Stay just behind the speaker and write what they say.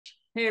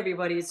Hey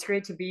everybody, it's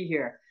great to be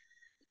here.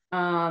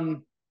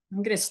 I'm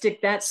gonna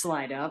stick that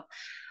slide up.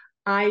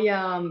 I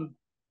um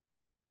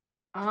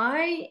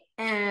I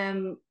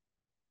am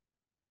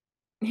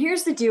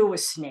Here's the deal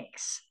with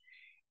snakes.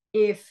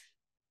 If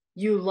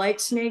you like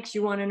snakes,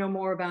 you want to know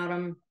more about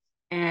them.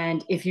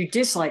 And if you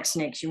dislike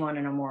snakes, you want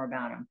to know more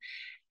about them.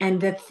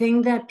 And the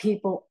thing that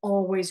people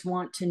always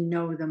want to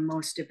know the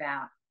most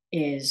about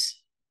is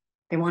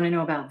they want to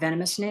know about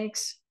venomous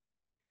snakes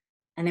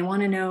and they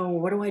want to know,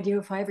 what do I do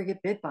if I ever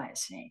get bit by a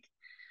snake?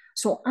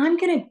 So I'm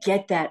going to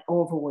get that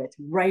over with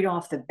right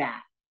off the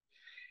bat.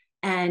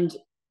 And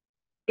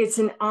it's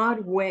an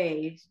odd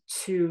way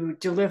to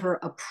deliver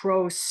a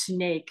pro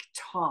snake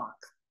talk,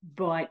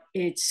 but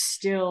it's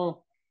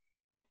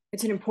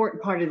an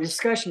important part of the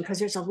discussion because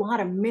there's a lot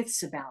of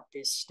myths about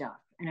this stuff.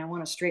 And I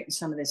want to straighten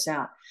some of this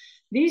out.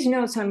 These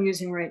notes I'm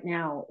using right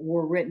now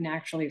were written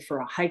actually for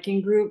a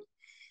hiking group.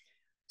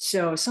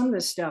 So some of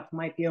this stuff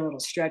might be a little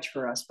stretch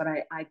for us, but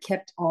I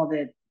kept all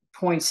the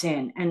points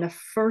in. And the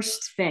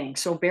first thing,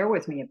 so bear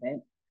with me a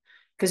bit,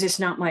 because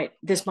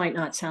this might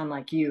not sound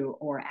like you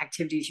or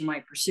activities you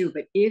might pursue,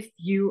 but if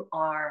you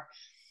are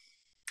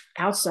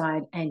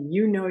outside and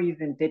you know you've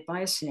been bit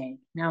by a snake,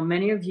 now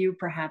many of you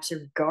perhaps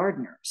are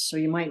gardeners, so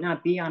you might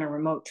not be on a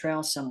remote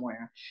trail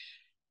somewhere.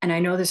 And I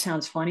know this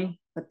sounds funny,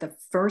 but the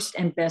first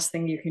and best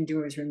thing you can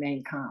do is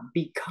remain calm,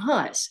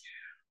 because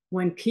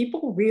when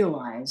people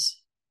realize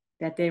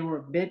that they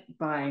were bit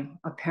by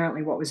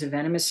apparently what was a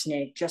venomous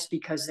snake just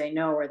because they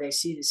know or they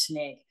see the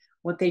snake,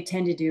 what they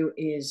tend to do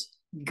is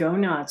go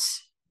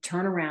nuts,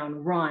 turn around,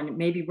 run,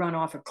 maybe run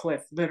off a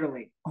cliff,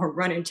 literally, or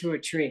run into a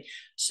tree.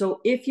 So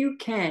if you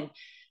can,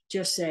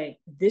 just say,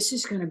 this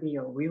is going to be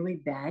a really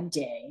bad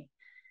day,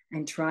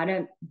 and try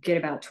to get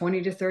about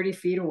 20 to 30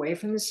 feet away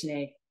from the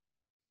snake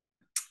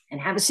and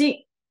have a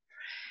seat.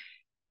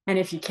 And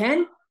if you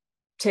can,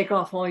 take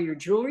off all your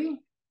jewelry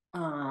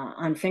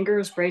on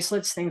fingers,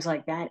 bracelets, things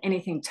like that,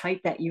 anything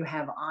tight that you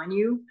have on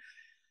you.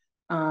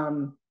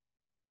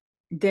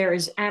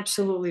 There's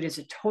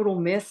a total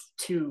myth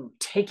to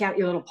take out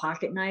your little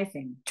pocket knife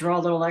and draw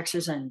little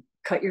X's and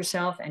cut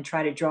yourself and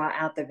try to draw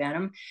out the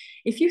venom.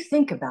 If you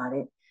think about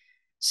it,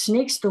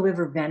 snakes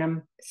deliver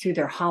venom through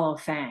their hollow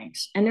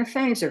fangs, and their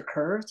fangs are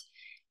curved.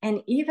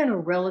 And even a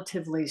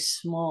relatively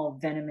small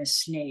venomous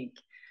snake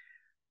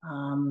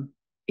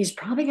is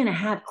probably going to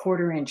have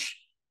quarter-inch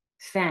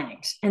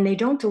fangs, and they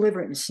don't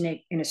deliver it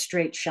in a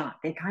straight shot.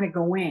 They kind of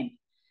go in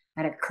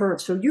at a curve,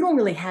 so you don't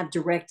really have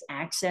direct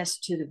access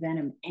to the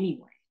venom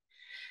anyway,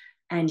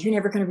 and you're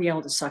never going to be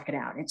able to suck it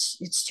out.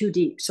 It's too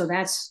deep, so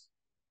that's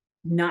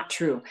not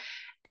true.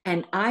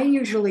 And I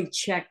usually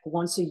check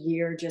once a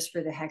year just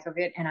for the heck of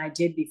it, and I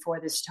did before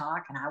this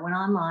talk. And I went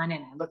online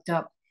and I looked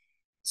up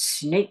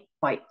snake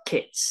bite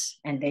kits,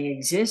 and they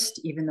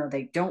exist even though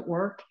they don't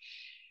work.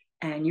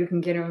 And you can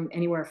get them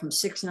anywhere from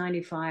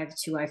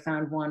 $6.95 to, I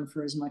found one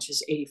for as much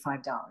as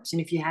 $85. And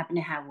if you happen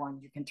to have one,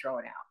 you can throw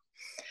it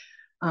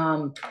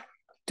out.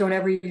 Don't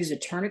ever use a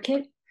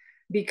tourniquet,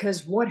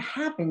 because what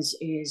happens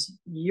is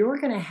you're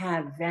going to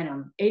have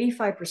venom.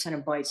 85%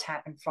 of bites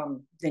happen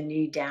from the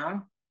knee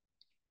down,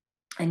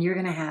 and you're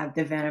going to have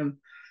the venom.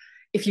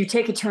 If you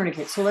take a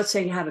tourniquet, so let's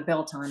say you have a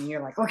belt on and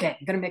you're like, okay,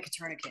 I'm going to make a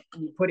tourniquet,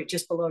 and you put it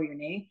just below your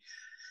knee,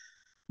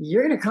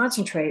 you're going to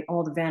concentrate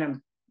all the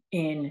venom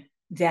in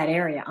that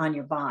area on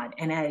your bod,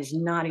 and that is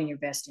not in your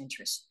best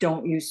interest.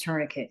 Don't use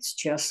tourniquets.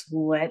 Just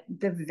let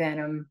the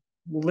venom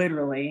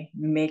literally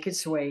make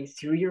its way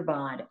through your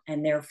bod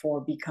and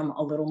therefore become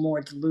a little more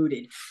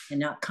diluted and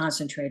not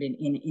concentrated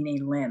in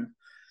a limb.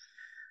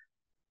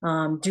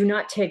 Do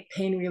not take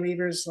pain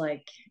relievers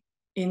like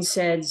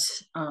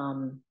NSAIDs,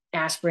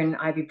 aspirin,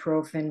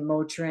 ibuprofen,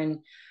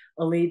 Motrin,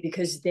 Aleve,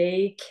 because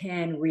they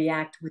can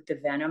react with the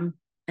venom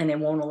and they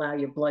won't allow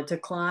your blood to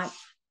clot.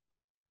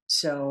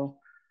 So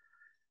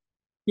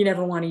you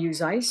never want to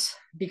use ice,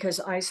 because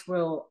ice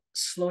will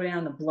slow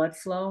down the blood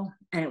flow,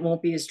 and it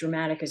won't be as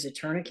dramatic as a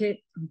tourniquet,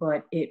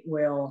 but it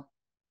will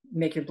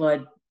make your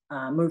blood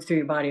move through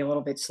your body a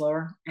little bit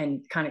slower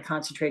and kind of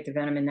concentrate the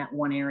venom in that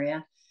one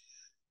area.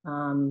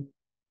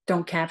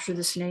 Don't capture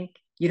the snake.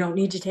 You don't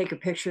need to take a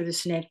picture of the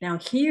snake. Now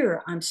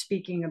here I'm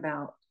speaking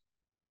about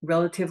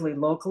relatively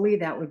locally.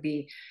 That would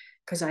be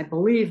because I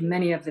believe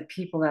many of the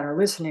people that are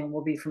listening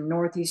will be from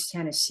Northeast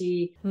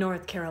Tennessee,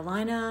 North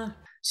Carolina,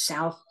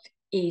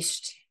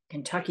 Southeast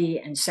Kentucky,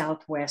 and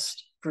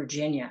Southwest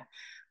Virginia.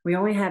 We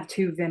only have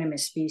two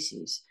venomous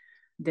species.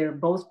 They're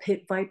both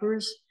pit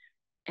vipers,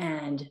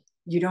 and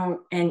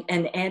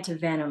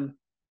antivenom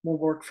will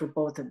work for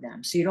both of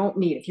them. So you don't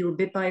need, if you were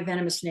bit by a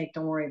venomous snake,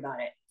 don't worry about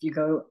it. If you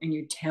go and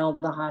you tell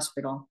the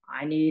hospital,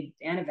 I need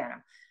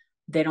antivenom,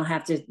 they don't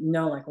have to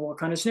know, like, well, what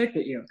kind of snake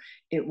bit you?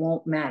 It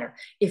won't matter.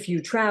 If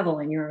you travel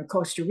and you're in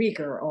Costa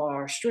Rica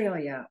or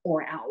Australia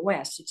or out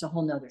west, it's a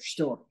whole nother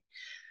story.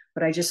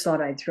 But I just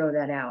thought I'd throw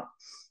that out.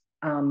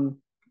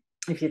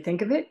 If you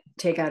think of it,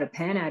 take out a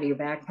pen out of your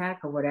backpack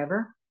or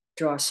whatever,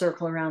 draw a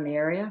circle around the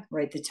area,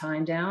 write the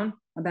time down.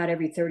 About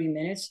every 30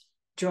 minutes,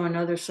 draw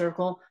another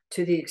circle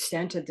to the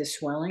extent of the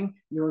swelling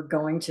you're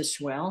going to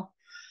swell.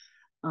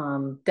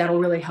 That'll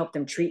really help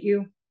them treat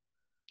you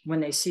when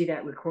they see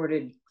that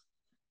recorded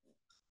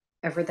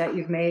effort that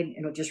you've made.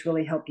 It'll just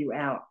really help you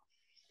out.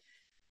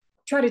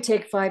 Try to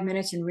take 5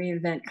 minutes and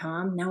reinvent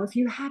calm. Now, if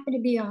you happen to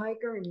be a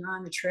hiker and you're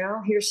on the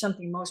trail, here's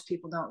something most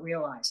people don't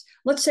realize.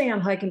 Let's say I'm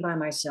hiking by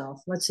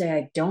myself. Let's say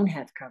I don't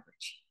have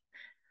coverage.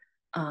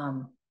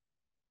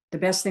 The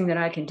best thing that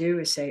I can do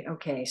is say,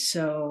 okay,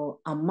 so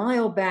a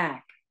mile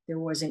back, there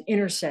was an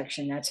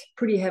intersection that's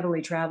pretty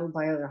heavily traveled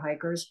by other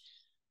hikers.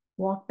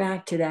 Walk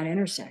back to that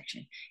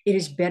intersection. It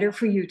is better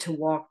for you to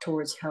walk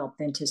towards help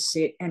than to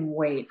sit and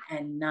wait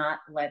and not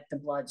let the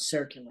blood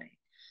circulate.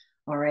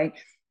 All right.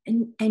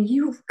 And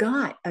you've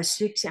got a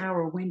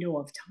 6-hour window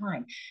of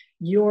time.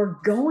 You're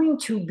going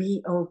to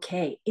be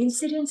okay.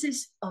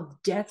 Incidences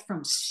of death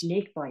from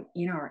snake bite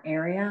in our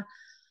area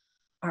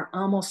are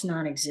almost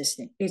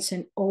non-existent. It's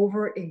an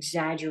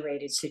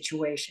over-exaggerated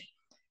situation.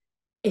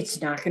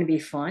 It's not going to be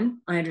fun.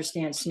 I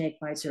understand snake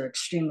bites are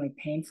extremely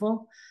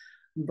painful,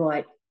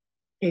 but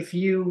if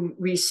you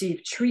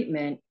receive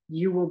treatment,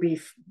 you will be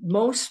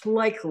most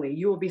likely,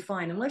 you will be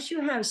fine unless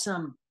you have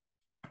some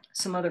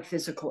other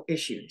physical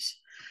issues.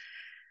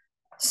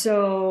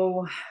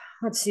 So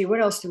let's see, what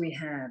else do we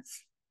have?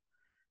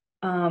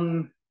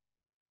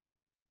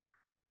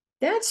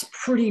 That's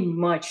pretty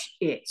much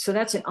it. So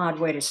that's an odd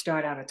way to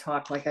start out a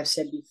talk, like I've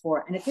said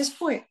before. And at this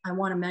point, I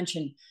want to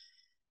mention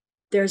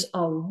there's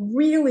a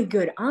really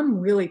good, I'm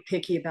really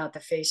picky about the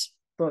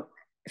Facebook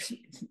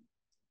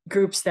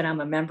groups that I'm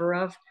a member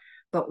of,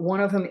 but one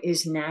of them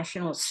is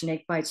National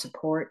Snakebite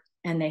Support,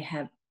 and they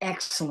have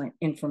excellent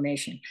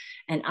information.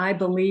 And I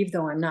believe,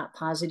 though I'm not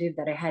positive,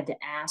 that I had to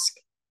ask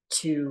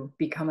to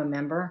become a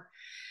member.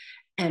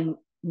 And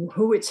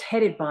who it's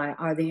headed by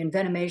are the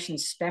envenomation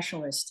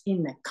specialists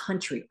in the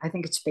country. I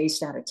think it's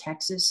based out of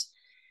Texas.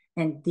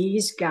 And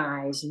these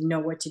guys know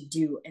what to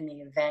do in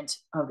the event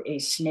of a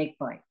snake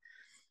bite.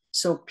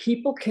 So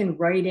people can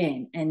write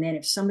in, and then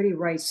if somebody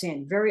writes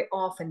in, very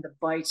often the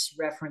bites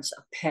reference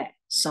a pet.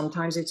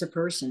 Sometimes it's a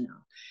person,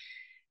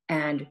 though.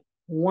 And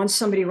once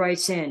somebody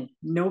writes in,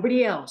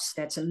 nobody else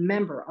that's a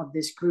member of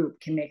this group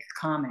can make a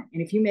comment.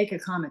 And if you make a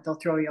comment, they'll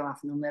throw you off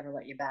and they'll never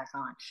let you back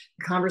on.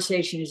 The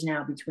conversation is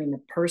now between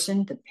the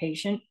person, the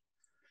patient,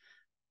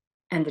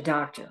 and the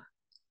doctor.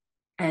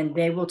 And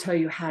they will tell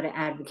you how to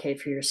advocate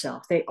for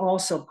yourself. They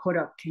also put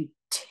up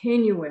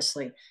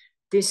continuously,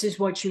 this is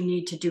what you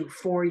need to do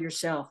for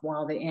yourself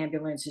while the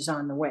ambulance is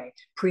on the way,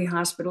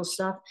 pre-hospital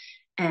stuff.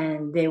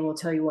 And they will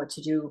tell you what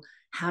to do,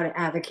 how to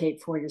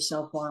advocate for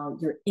yourself while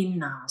you're in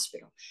the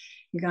hospital.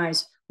 You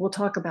guys, we'll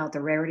talk about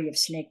the rarity of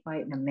snake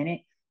bite in a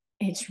minute.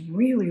 It's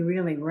really,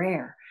 really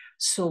rare.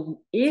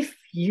 So if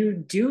you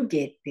do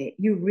get bit,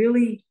 you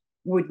really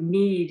would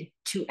need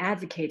to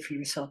advocate for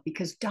yourself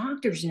because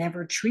doctors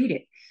never treat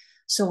it.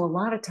 So a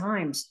lot of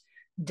times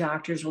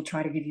doctors will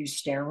try to give you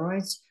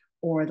steroids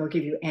or they'll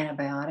give you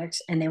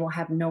antibiotics and they will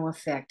have no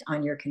effect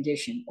on your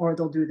condition. Or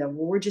they'll do well,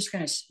 we're just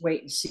going to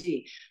wait and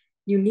see.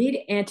 You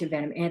need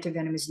antivenom.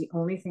 Antivenom is the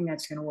only thing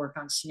that's going to work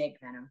on snake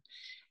venom.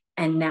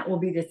 And that will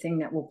be the thing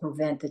that will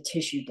prevent the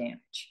tissue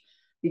damage.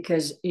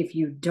 Because if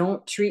you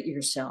don't treat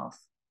yourself,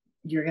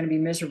 you're going to be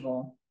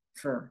miserable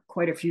for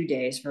quite a few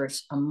days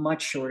versus a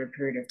much shorter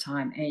period of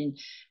time.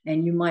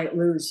 And you might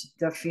lose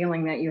the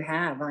feeling that you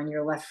have on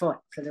your left foot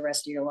for the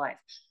rest of your life.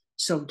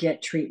 So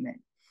get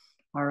treatment.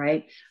 All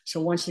right. So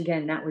once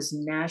again, that was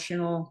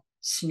National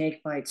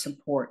Snakebite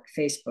Support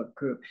Facebook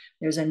group.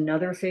 There's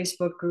another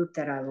Facebook group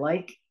that I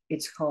like.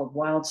 It's called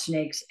Wild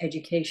Snakes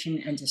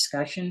Education and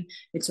Discussion.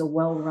 It's a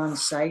well-run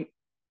site.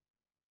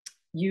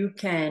 You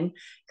can,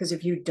 because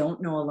if you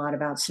don't know a lot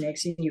about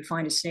snakes and you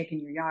find a snake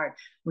in your yard,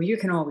 well, you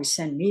can always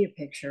send me a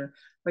picture,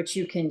 but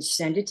you can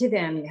send it to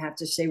them. You have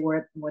to say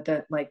what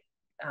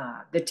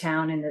the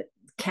town and the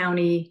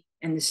county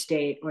and the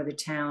state, or the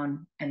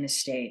town and the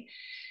state.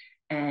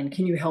 And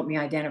can you help me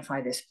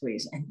identify this,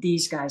 please? And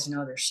these guys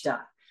know their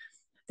stuff.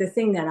 The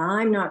thing that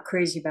I'm not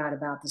crazy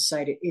about the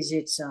site is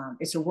it's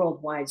a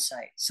worldwide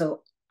site.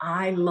 So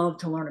I love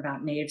to learn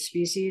about native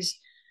species,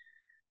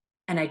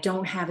 and I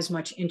don't have as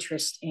much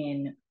interest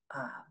in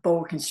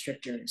boa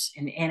constrictors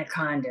and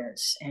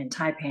anacondas and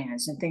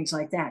taipans and things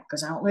like that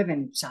because I don't live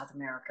in South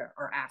America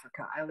or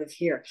Africa. I live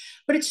here,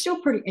 but it's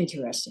still pretty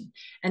interesting.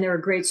 And they're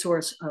a great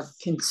source of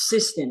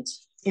consistent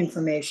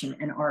information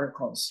and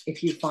articles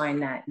if you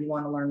find that you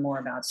want to learn more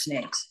about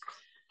snakes.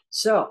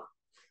 So,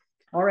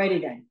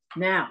 alrighty then.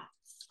 Now,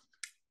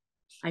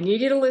 I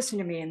need you to listen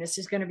to me, and this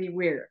is going to be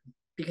weird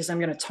because I'm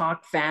going to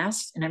talk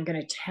fast and I'm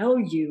going to tell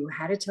you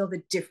how to tell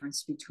the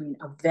difference between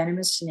a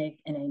venomous snake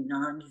and a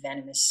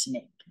non-venomous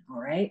snake. All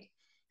right.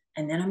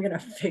 And then I'm going to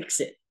fix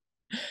it.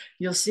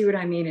 You'll see what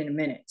I mean in a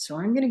minute. So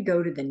I'm going to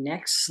go to the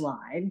next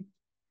slide.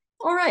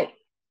 All right.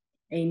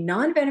 A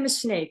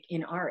non-venomous snake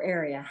in our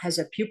area has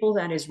a pupil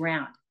that is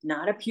round,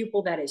 not a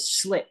pupil that is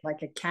slit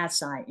like a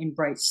cat's eye in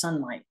bright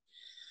sunlight.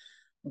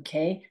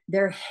 Okay,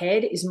 their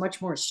head is much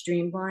more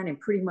streamlined and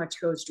pretty much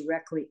goes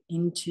directly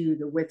into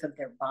the width of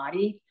their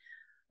body.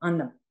 On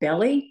the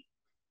belly,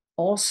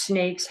 all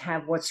snakes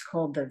have what's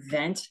called the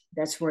vent.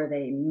 That's where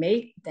they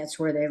mate. That's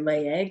where they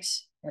lay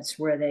eggs. That's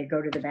where they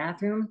go to the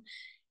bathroom.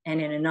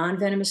 And in a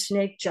non-venomous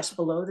snake, just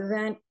below the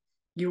vent,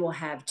 you will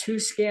have 2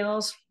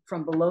 scales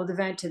from below the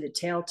vent to the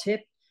tail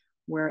tip.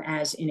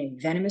 Whereas in a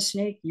venomous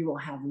snake, you will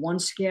have 1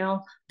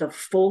 scale, the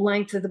full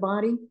length of the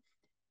body.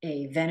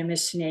 A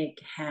venomous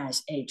snake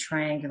has a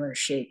triangular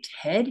shaped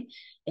head.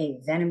 A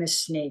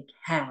venomous snake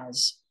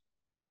has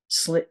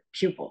slit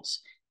pupils.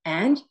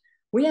 And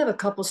we have a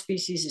couple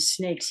species of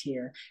snakes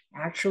here.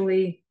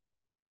 Actually,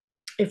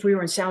 if we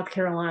were in South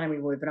Carolina, we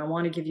would, but I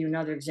want to give you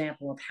another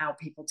example of how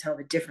people tell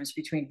the difference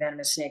between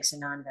venomous snakes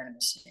and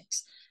non-venomous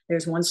snakes.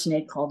 There's one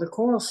snake called the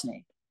coral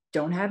snake.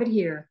 Don't have it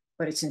here,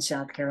 but it's in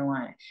South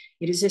Carolina.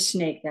 It is a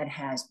snake that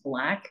has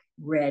black,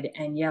 red,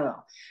 and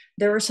yellow.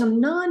 There are some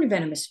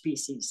non-venomous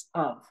species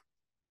of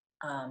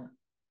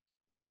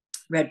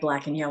red,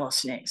 black, and yellow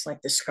snakes,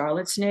 like the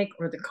scarlet snake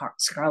or the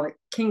scarlet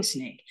king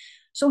snake.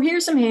 So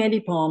here's some handy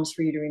poems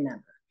for you to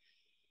remember.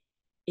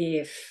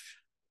 If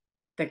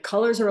the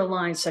colors are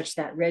aligned such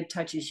that red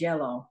touches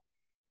yellow,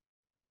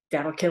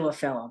 that'll kill a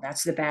fellow.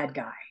 That's the bad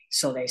guy,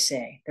 so they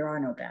say. There are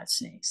no bad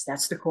snakes.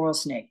 That's the coral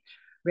snake.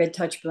 Red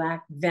touch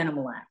black,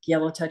 venom lack.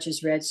 Yellow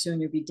touches red,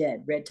 soon you'll be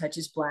dead. Red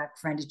touches black,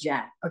 friend is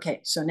Jack. Okay,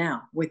 so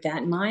now with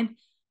that in mind, I'm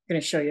going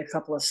to show you a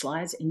couple of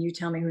slides and you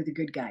tell me who the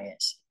good guy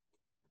is.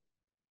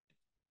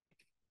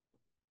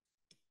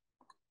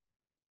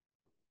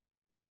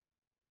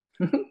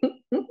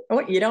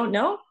 Oh, you don't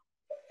know?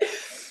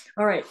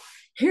 All right,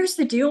 here's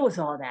the deal with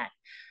all that.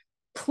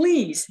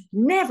 Please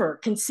never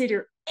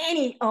consider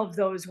any of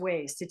those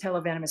ways to tell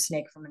a venomous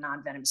snake from a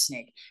non-venomous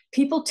snake.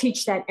 People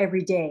teach that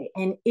every day,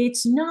 and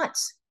it's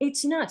nuts.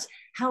 It's nuts.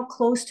 How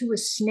close to a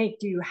snake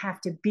do you have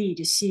to be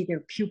to see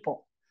their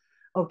pupil?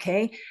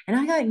 Okay, and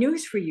I got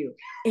news for you.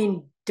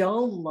 In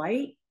dull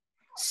light,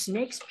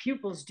 snakes'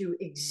 pupils do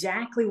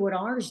exactly what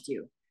ours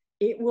do.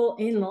 It will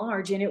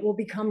enlarge and it will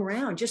become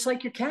round, just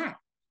like your cat.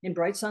 In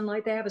bright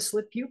sunlight, they have a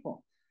slit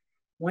pupil.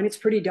 When it's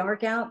pretty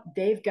dark out,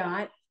 they've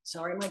got,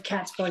 sorry, my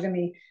cat's bugging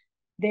me,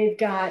 they've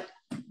got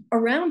a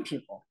round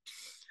pupil.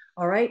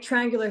 All right,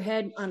 triangular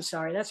head, I'm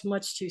sorry, that's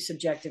much too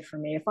subjective for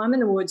me. If I'm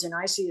in the woods and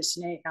I see a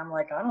snake, I'm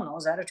like, I don't know,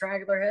 is that a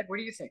triangular head? What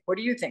do you think? What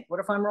do you think?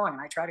 What if I'm wrong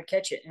and I try to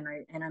catch it and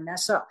I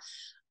mess up?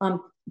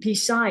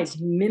 Besides,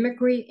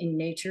 mimicry in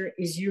nature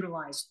is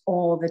utilized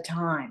all the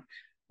time.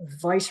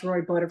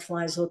 Viceroy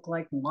butterflies look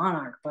like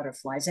monarch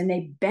butterflies, and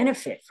they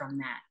benefit from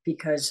that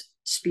because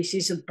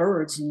species of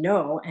birds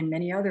know, and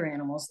many other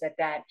animals, that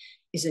that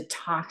is a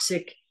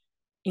toxic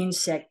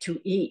insect to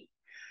eat.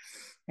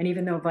 And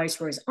even though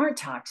viceroys aren't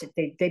toxic,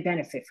 they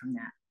benefit from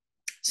that.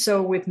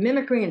 So with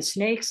mimicry and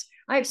snakes,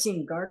 I've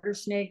seen garter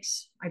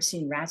snakes, I've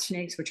seen rat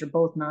snakes, which are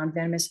both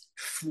non-venomous,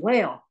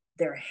 flail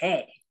their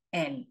head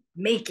and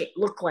make it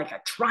look like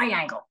a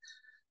triangle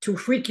to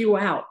freak you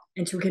out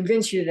and to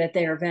convince you that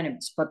they are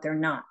venomous, but they're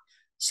not.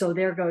 So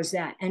there goes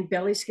that. And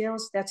belly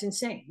scales, that's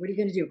insane. What are you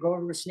going to do? Go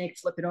over to a snake,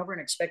 flip it over,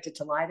 and expect it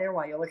to lie there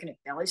while you're looking at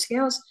belly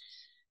scales?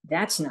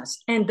 That's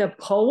nuts. And the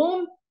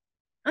poem,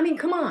 I mean,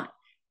 come on.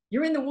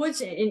 You're in the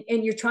woods and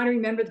you're trying to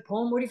remember the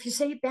poem. What if you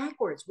say it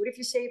backwards? What if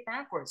you say it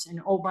backwards? And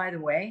oh, by the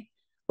way,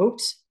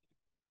 oops,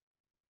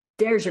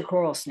 there's your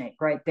coral snake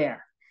right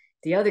there.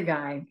 The other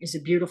guy is a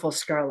beautiful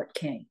scarlet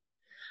king.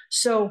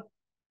 So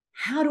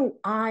how do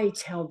I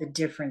tell the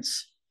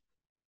difference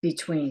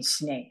between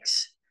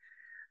snakes?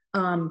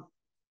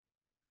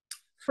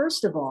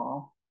 First of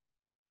all,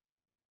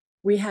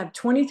 we have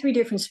 23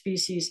 different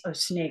species of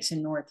snakes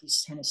in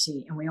Northeast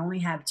Tennessee, and we only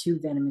have 2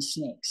 venomous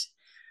snakes.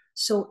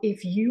 So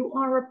if you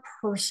are a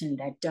person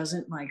that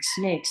doesn't like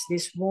snakes,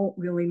 this won't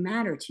really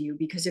matter to you,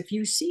 because if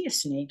you see a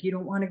snake, you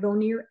don't want to go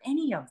near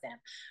any of them.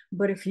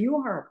 But if you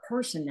are a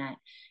person that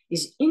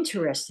is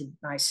interested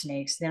by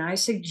snakes, then I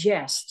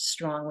suggest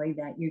strongly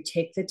that you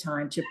take the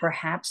time to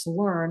perhaps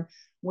learn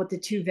what the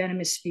 2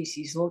 venomous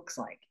species looks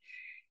like.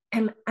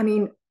 And I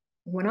mean,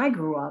 when I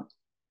grew up,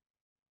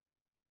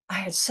 I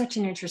had such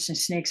an interest in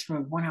snakes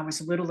from when I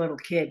was a little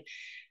kid.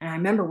 And I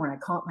remember when I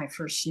caught my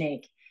first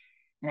snake,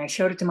 and I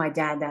showed it to my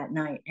dad that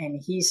night, and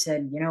he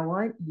said, you know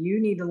what?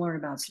 You need to learn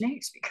about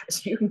snakes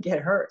because you can get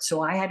hurt.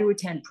 So I had to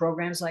attend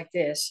programs like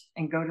this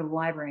and go to the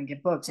library and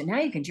get books. And now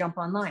you can jump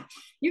online.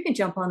 You can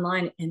jump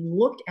online and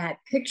look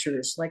at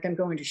pictures like I'm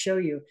going to show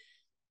you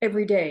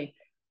every day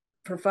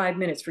for 5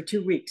 minutes for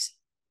 2 weeks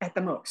at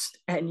the most.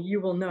 And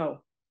you will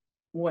know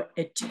what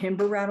a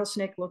timber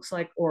rattlesnake looks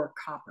like or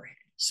a copperhead.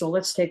 So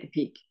let's take a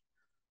peek.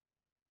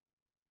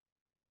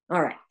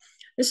 All right,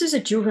 this is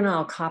a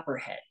juvenile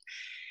copperhead.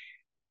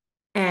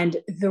 And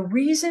the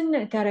reason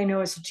that I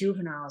know it's a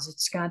juvenile is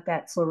it's got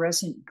that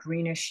fluorescent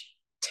greenish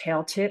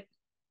tail tip.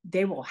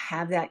 They will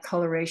have that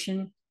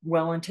coloration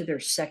well into their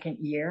 2nd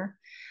year.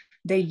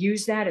 They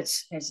use that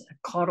as a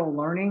caudal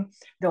learning.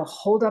 They'll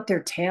hold up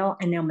their tail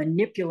and they'll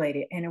manipulate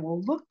it, and it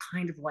will look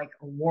kind of like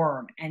a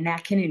worm. And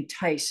that can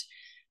entice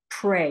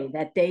prey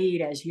that they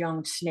eat as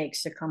young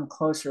snakes to come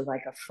closer,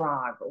 like a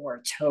frog or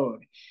a toad.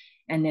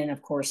 And then,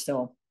 of course,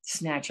 they'll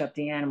snatch up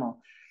the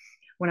animal.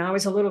 When I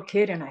was a little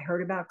kid and I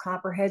heard about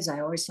copperheads,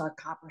 I always thought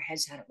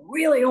copperheads had a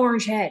really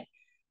orange head.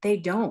 They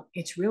don't.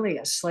 It's really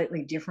a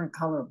slightly different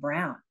color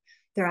brown.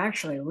 They're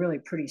actually a really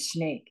pretty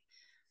snake.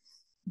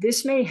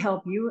 This may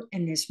help you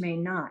and this may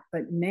not,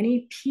 but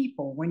many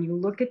people, when you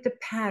look at the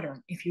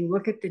pattern, if you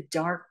look at the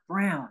dark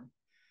brown,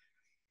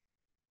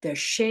 the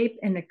shape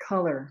and the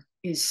color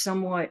is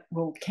somewhat,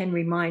 well, can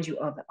remind you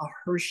of a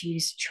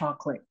Hershey's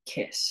chocolate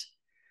kiss.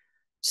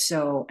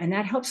 So, and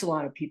that helps a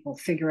lot of people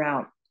figure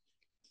out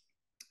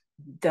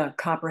the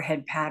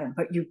copperhead pattern.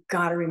 But you've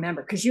got to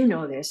remember, because you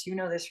know this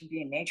from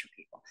being nature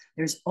people,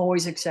 there's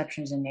always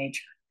exceptions in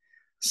nature.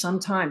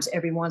 Sometimes,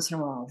 every once in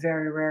a while,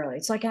 very rarely,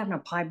 it's like having a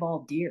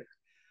piebald deer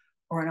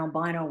or an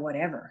albino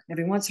whatever.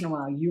 Every once in a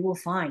while, you will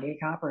find a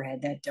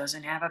copperhead that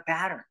doesn't have a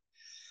pattern.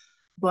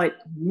 But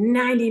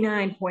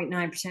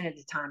 99.9% of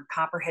the time,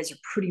 copperheads are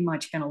pretty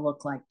much going to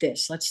look like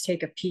this. Let's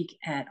take a peek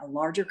at a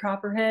larger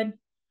copperhead.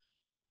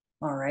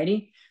 All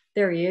righty,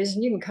 there he is.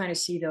 And you can kind of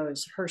see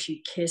those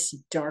Hershey Kiss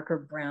darker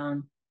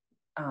brown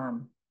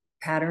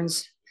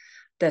patterns.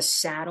 The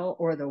saddle,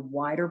 or the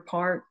wider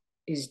part,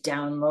 is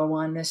down low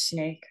on this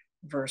snake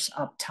versus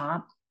up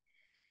top.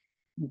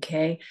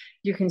 Okay,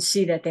 you can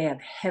see that they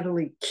have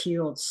heavily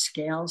keeled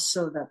scales.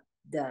 So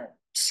the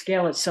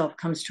scale itself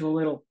comes to a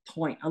little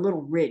point, a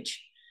little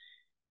ridge.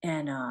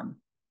 And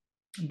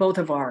both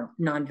of our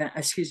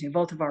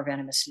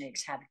venomous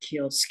snakes have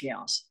keeled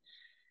scales.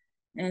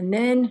 And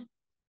then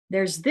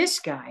there's this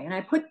guy, and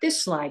I put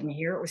this slide in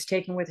here. It was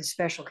taken with a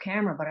special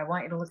camera, but I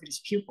want you to look at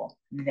his pupil.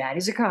 That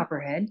is a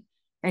copperhead,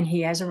 and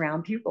he has a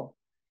round pupil.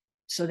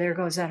 So there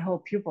goes that whole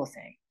pupil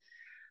thing.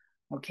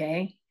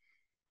 Okay.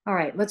 All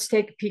right, let's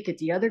take a peek at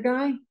the other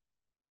guy.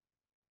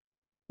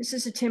 This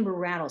is a timber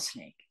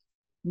rattlesnake.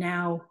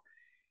 Now,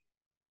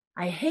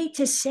 I hate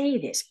to say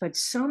this, but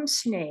some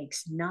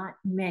snakes, not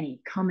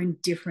many, come in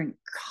different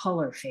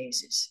color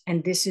phases,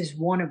 and this is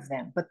one of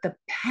them, but the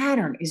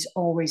pattern is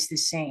always the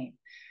same.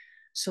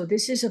 So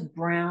this is a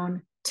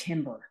brown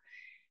timber,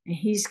 and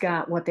he's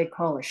got what they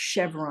call a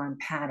chevron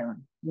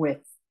pattern with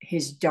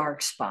his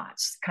dark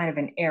spots, kind of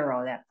an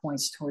arrow that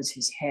points towards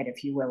his head,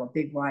 if you will, a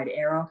big wide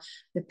arrow.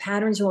 The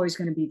pattern's always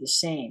going to be the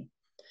same.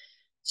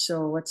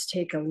 So let's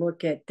take a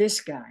look at this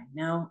guy.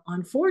 Now,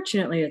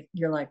 unfortunately,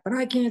 you're like, but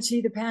I can't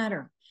see the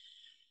pattern.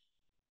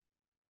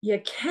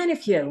 You can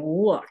if you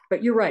look,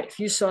 but you're right. If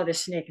you saw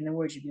this snake in the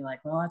woods, you'd be like,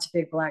 well, that's a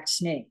big black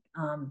snake.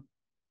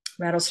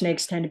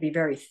 Rattlesnakes tend to be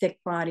very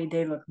thick-bodied.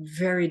 They look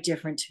very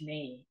different to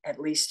me, at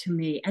least to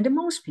me, and to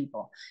most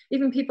people.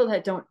 Even people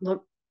that don't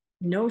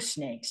know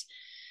snakes,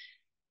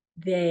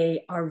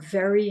 they are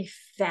very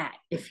fat,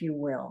 if you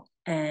will,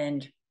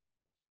 and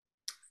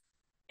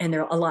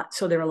they're a lot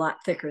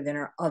thicker than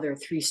our other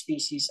 3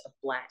 species of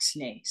black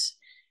snakes.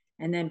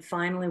 And then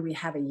finally, we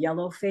have a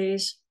yellow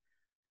phase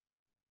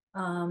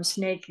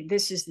snake.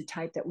 This is the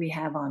type that we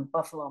have on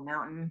Buffalo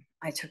Mountain.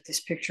 I took this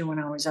picture when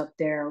I was up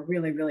there.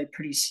 Really, really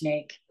pretty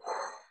snake.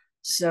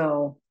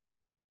 So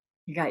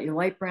you got your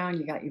light brown,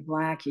 you got your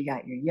black, you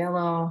got your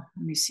yellow.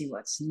 Let me see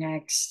what's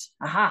next.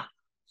 Aha,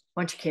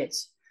 bunch of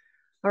kids.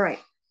 All right.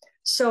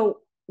 So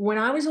when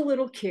I was a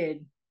little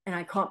kid and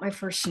I caught my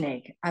first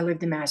snake, I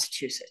lived in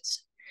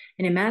Massachusetts.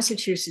 And in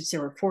Massachusetts,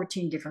 there were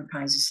 14 different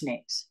kinds of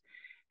snakes.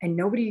 And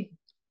nobody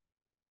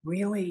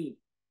really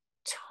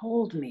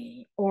told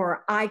me,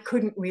 or I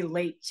couldn't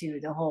relate to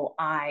the whole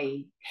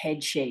eye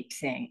head shape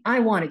thing. I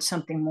wanted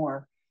something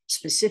more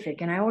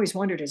specific. And I always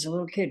wondered as a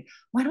little kid,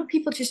 why don't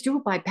people just do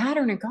it by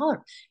pattern and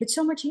color? It's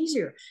so much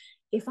easier.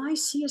 If I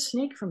see a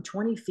snake from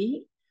 20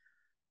 feet,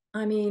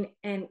 I mean,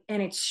 and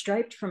it's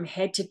striped from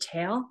head to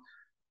tail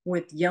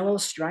with yellow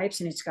stripes,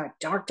 and it's got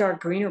dark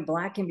green or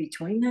black in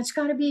between, that's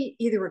got to be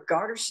either a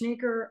garter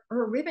snake or a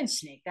ribbon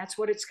snake. That's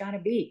what it's got to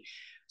be.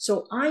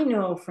 So I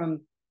know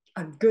from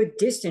a good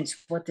distance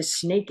what the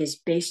snake is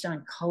based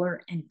on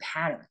color and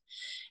pattern.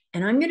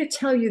 And I'm going to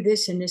tell you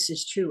this, and this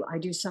is true. I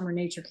do summer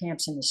nature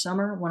camps in the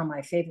summer. One of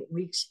my favorite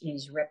weeks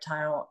is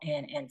reptile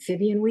and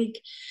amphibian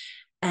week.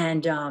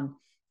 And I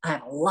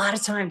have a lot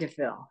of time to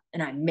fill,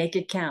 and I make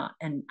it count.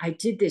 And I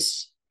did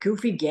this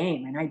goofy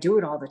game, and I do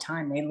it all the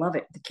time. They love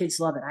it. The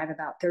kids love it. I have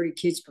about 30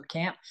 kids per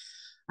camp.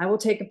 I will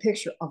take a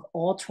picture of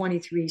all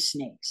 23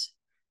 snakes,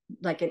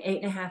 like an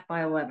 8.5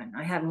 by 11.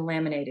 I have them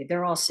laminated.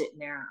 They're all sitting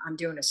there. I'm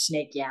doing a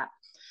snake yap.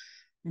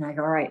 And I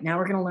go, all right, now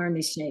we're going to learn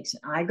these snakes.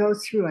 And I go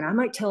through, and I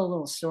might tell a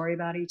little story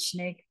about each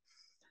snake.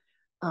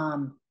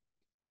 And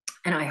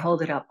I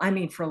hold it up, I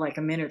mean, for like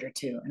a minute or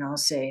two. And I'll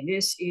say,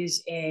 this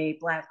is a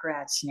black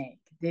rat snake.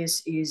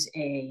 This is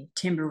a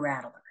timber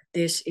rattler.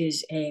 This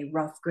is a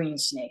rough green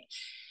snake.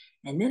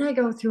 And then I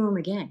go through them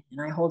again,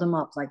 and I hold them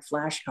up like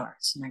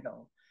flashcards. And I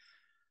go,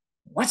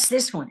 what's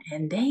this one?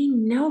 And they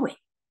know it.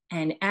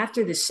 And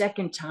after the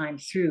second time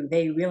through,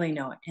 they really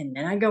know it. And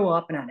then I go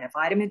up and I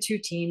divide them into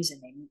 2 teams,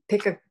 and they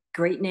pick a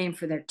great name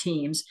for their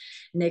teams,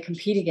 and they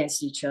compete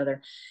against each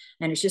other.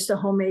 And it's just a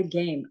homemade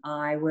game.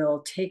 I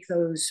will take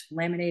those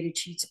laminated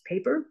sheets of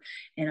paper,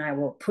 and I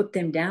will put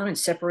them down and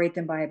separate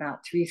them by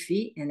about 3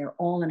 feet, and they're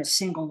all in a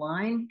single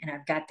line. And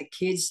I've got the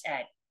kids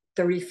at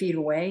 30 feet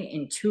away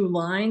in 2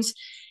 lines.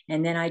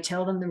 And then I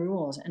tell them the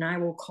rules, and I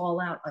will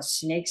call out a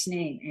snake's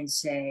name and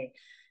say,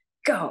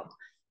 go.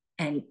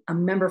 and a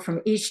member from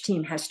each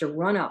team has to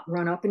run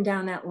up and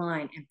down that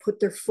line and put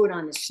their foot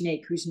on the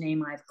snake whose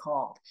name I've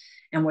called.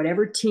 And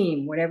whatever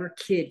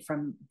kid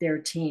from their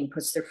team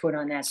puts their foot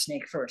on that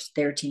snake first,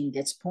 their team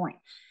gets a point.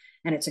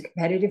 And it's a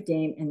competitive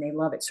game and they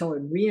love it. So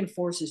it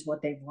reinforces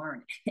what they've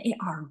learned. They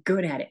are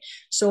good at it.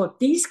 So if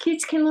these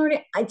kids can learn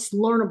it, it's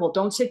learnable.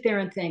 Don't sit there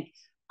and think,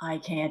 I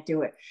can't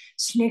do it.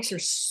 Snakes are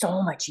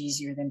so much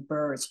easier than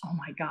birds. Oh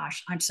my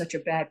gosh, I'm such a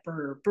bad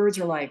bird. Birds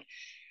are like,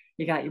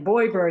 you got your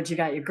boy birds, you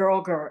got your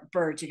girl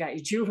birds, you got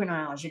your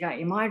juveniles, you got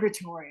your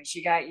migratories,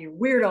 you got your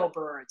weirdo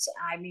birds.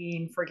 I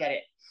mean, forget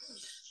it.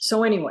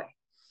 So anyway,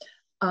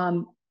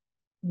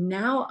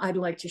 now I'd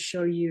like to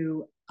show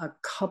you a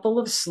couple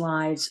of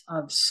slides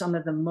of some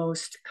of the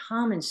most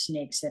common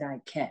snakes that I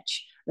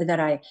catch, that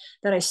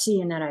I see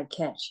and that I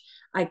catch.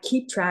 I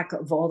keep track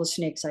of all the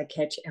snakes I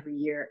catch every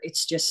year.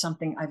 It's just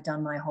something I've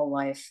done my whole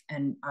life,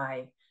 and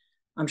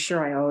I'm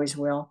sure I always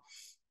will.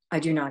 I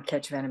do not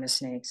catch venomous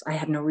snakes. I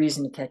have no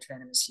reason to catch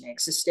venomous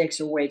snakes. The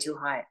stakes are way too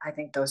high. I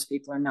think those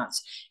people are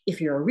nuts. If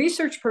you're a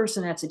research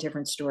person, that's a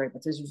different story,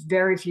 but there's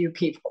very few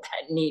people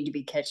that need to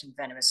be catching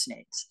venomous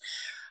snakes.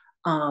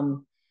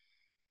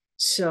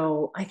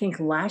 So I think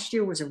last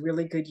year was a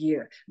really good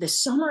year. The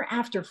summer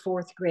after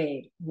fourth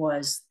grade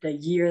was the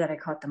year that I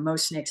caught the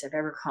most snakes I've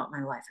ever caught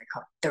in my life. I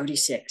caught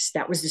 36.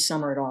 That was the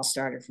summer it all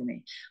started for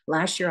me.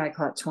 Last year I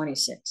caught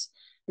 26.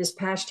 This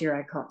past year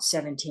I caught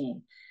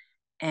 17.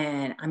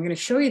 And I'm going to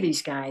show you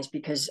these guys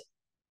because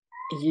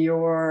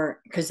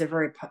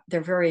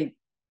they're very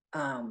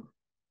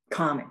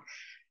common.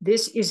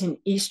 This is an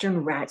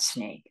eastern rat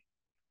snake.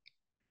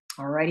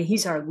 All righty,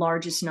 he's our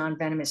largest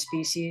non-venomous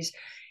species.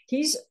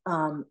 He's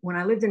when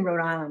I lived in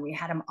Rhode Island, we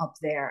had him up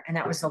there, and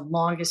that was the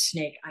longest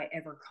snake I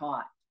ever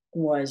caught.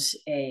 Was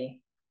a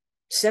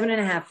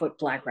 7.5-foot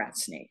black rat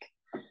snake.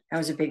 That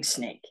was a big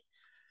snake.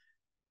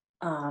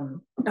 All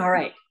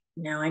right,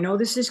 now I know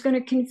this is going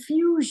to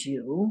confuse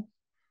you.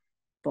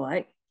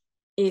 But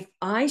if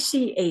I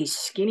see a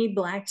skinny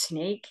black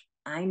snake,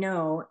 I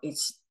know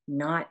it's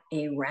not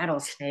a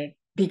rattlesnake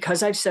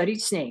because I've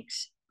studied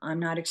snakes. I'm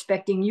not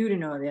expecting you to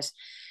know this.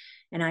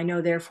 And I know,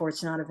 therefore,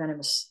 it's not a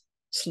venomous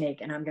snake,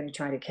 and I'm going to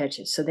try to catch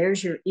it. So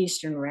there's your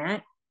eastern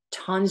rat,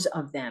 tons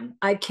of them.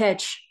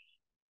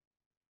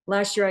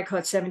 Last year I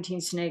caught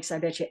 17 snakes. I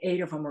bet you 8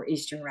 of them were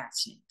eastern rat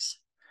snakes.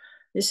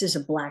 This is a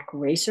black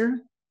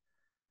racer.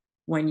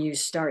 When you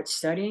start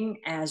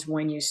studying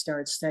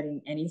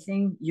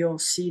anything, you'll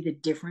see the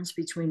difference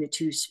between the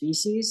two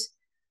species.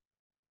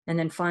 And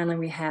then finally,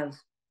 we have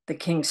the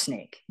king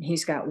snake.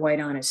 He's got white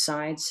on his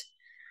sides.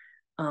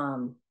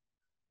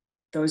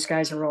 Those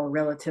guys are all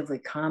relatively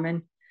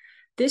common.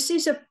 This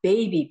is a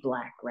baby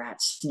black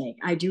rat snake.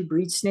 I do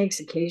breed snakes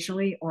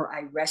occasionally, or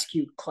I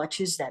rescue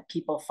clutches that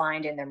people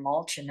find in their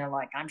mulch, and they're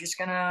like, I'm just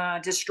gonna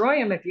destroy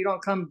them if you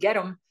don't come get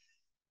them.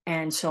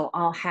 And so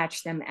I'll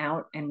hatch them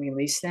out and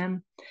release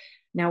them.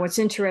 Now, what's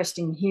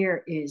interesting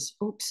here is,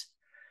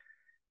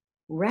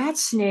 rat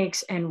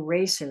snakes and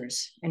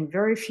racers and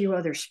very few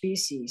other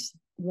species,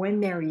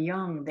 when they're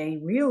young, they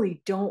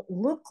really don't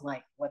look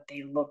like what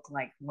they look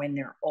like when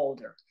they're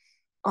older.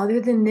 Other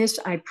than this,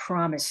 I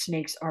promise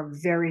snakes are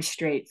very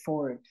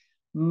straightforward.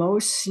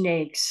 Most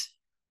snakes,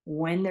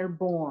 when they're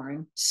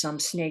born, some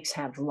snakes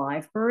have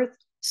live birth.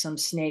 Some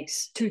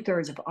snakes,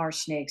 2/3 of our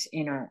snakes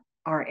in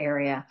our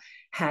area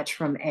hatch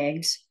from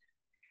eggs.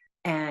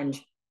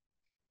 And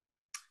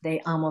they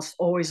almost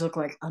always look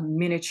like a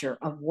miniature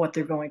of what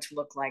they're going to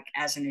look like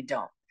as an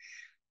adult.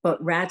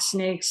 But rat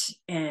snakes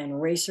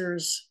and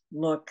racers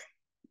look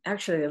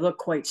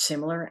quite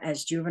similar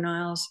as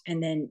juveniles,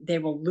 and then they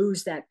will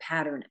lose that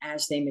pattern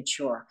as they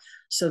mature.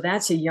 So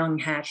that's a young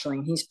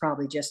hatchling. He's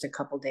probably just a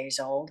couple days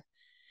old.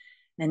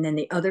 And then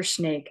the other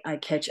snake I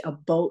catch a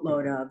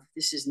boatload of.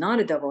 This is not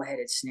a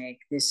double-headed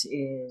snake. This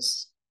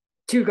is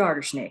 2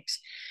 garter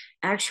snakes.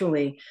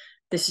 Actually,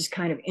 this is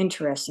kind of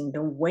interesting.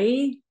 The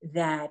way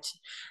that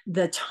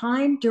the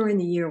time during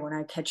the year when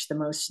I catch the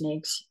most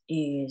snakes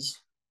is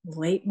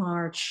late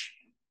March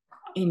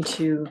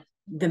into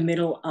the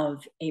middle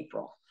of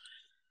April.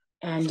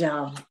 And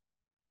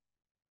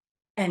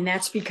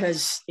that's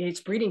because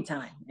it's breeding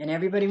time and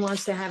everybody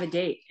wants to have a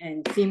date,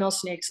 and female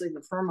snakes leave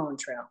a pheromone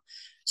trail.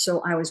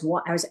 So I was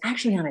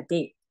actually on a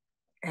date,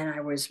 and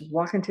I was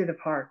walking through the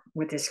park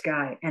with this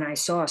guy, and I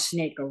saw a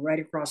snake go right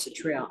across the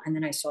trail. And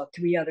then I saw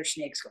 3 other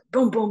snakes go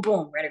boom, boom,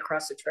 boom, right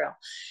across the trail.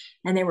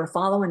 And they were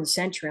following the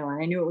scent trail. And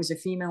I knew it was a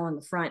female in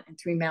the front and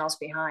 3 males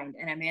behind.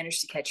 And I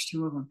managed to catch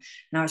 2 of them.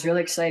 And I was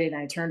really excited.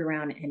 And I turned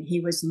around, and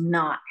he was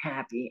not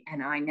happy.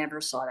 And I never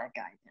saw that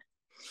guy again.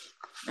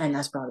 And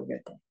that's probably a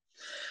good thing.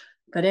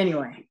 But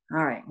anyway,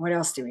 all right, what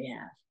else do we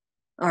have?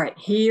 All right,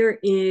 here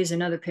is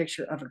another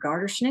picture of a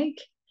garter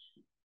snake.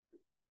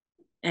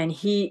 And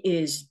he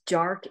is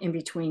dark in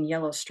between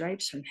yellow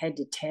stripes from head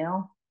to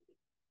tail.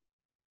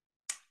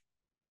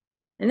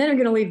 And then I'm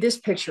going to leave this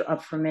picture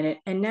up for a minute.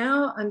 And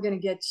now I'm going to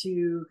get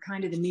to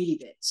kind of the meaty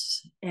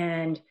bits.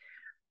 And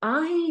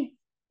I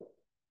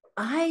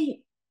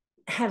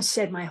have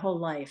said my whole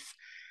life,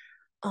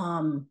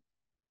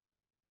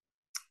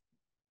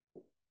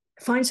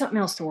 find something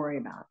else to worry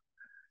about.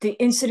 The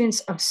incidents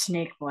of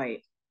snake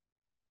bite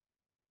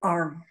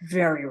are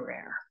very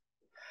rare,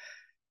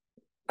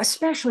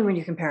 especially when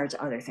you compare it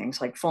to other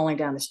things like falling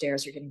down the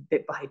stairs or getting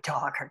bit by a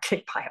dog or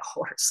kicked by a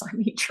horse. I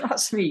mean,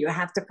 trust me, you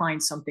have to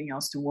find something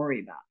else to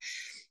worry about.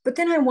 But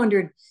then I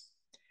wondered,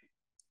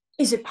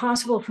 is it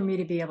possible for me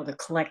to be able to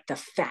collect the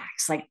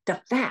facts? Like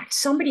the facts,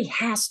 somebody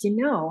has to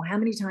know how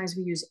many times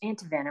we use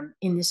antivenom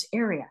in this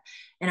area.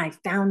 And I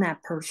found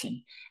that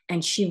person,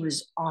 and she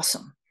was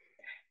awesome.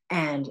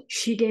 And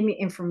she gave me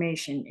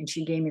information, and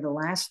she gave me the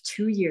last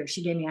 2 years.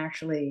 She gave me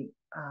actually,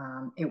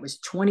 it was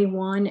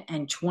 21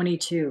 and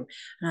 22.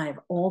 And I have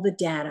all the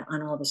data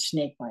on all the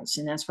snake bites.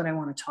 And that's what I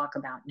want to talk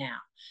about now.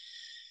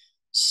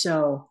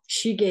 So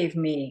she gave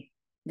me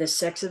the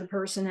sex of the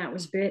person that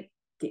was bit,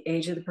 the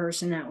age of the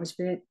person that was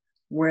bit,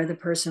 where the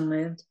person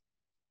lived,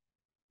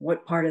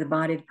 what part of the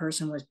body the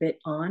person was bit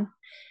on,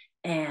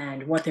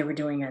 and what they were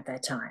doing at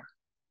that time.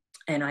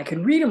 And I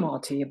could read them all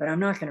to you, but I'm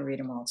not going to read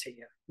them all to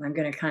you. I'm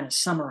going to kind of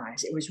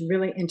summarize. It was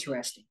really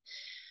interesting.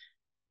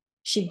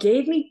 She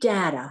gave me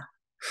data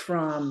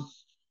from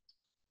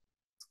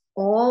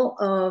all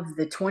of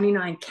the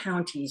 29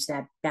 counties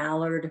that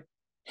Ballard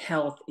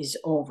Health is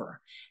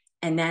over,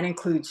 and that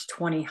includes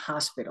 20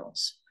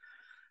 hospitals.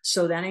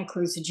 So that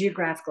includes the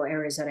geographical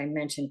areas that I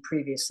mentioned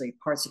previously,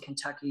 parts of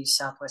Kentucky,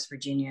 Southwest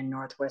Virginia,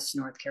 Northwest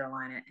North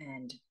Carolina,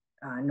 and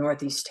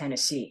Northeast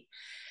Tennessee.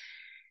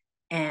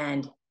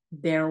 And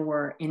there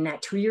were, in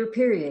that 2-year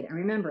period, and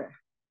remember,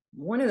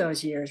 one of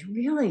those years,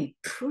 really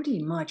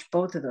pretty much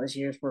both of those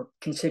years were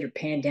considered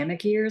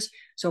pandemic years.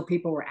 So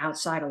people were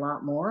outside a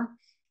lot more.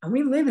 And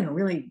we live in a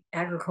really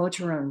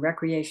agricultural and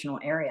recreational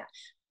area.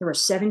 There were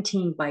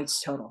 17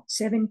 bites total,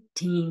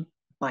 17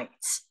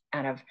 bites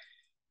out of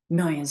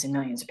millions and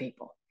millions of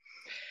people.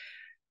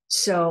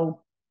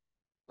 So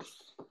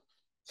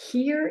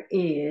here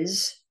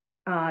is,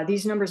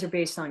 these numbers are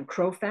based on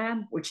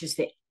Crofab, which is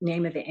the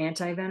name of the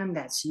antivenom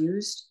that's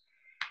used.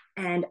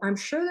 And I'm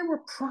sure there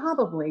were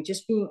probably,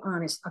 just being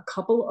honest, a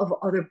couple of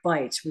other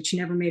bites which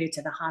never made it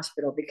to the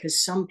hospital,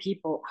 because some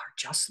people are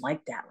just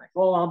like that. Like,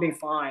 oh, I'll be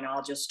fine.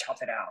 I'll just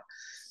tough it out.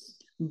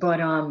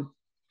 But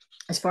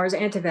as far as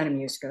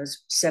antivenom use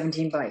goes,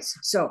 17 bites.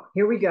 So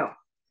here we go.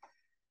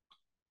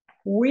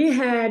 We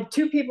had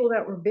 2 people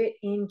that were bit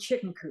in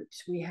chicken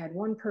coops. We had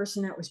one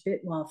person that was bit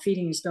while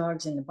feeding his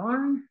dogs in the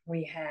barn.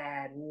 We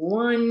had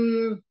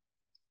one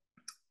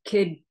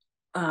kid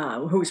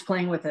who was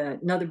playing with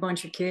another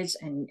bunch of kids,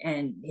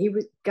 and he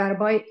got a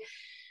bite.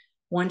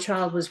 One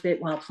child was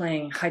bit while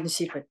playing hide and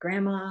seek with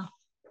grandma.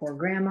 Poor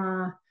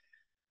grandma.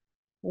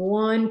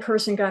 One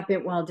person got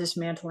bit while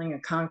dismantling a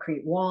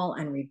concrete wall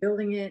and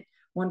rebuilding it.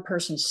 One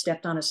person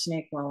stepped on a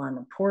snake while on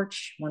the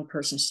porch. One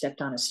person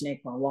stepped on a snake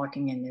while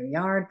walking in their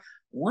yard.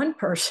 One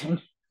person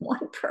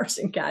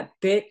got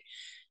bit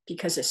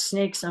because a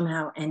snake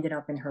somehow ended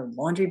up in her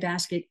laundry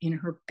basket in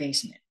her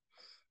basement.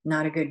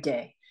 Not a good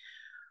day.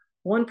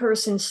 One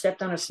person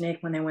stepped on a snake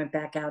when they went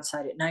back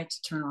outside at night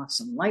to turn off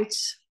some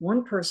lights.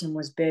 One person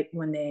was bit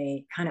when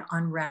they kind of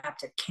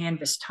unwrapped a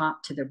canvas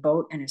top to their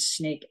boat, and a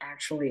snake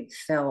actually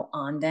fell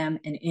on them.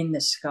 And in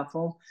the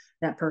scuffle,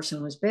 that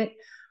person was bit.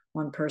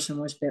 One person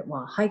was bit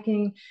while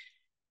hiking.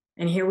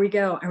 And here we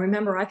go. And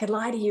remember, I could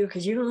lie to you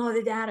because you don't know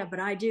the data,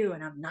 but I do,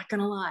 and I'm not going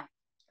to lie.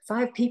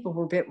 5 people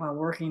were bit while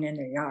working in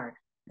their yard,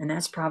 and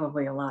that's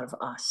probably a lot of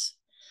us.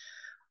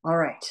 All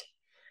right.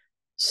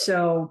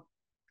 So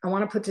I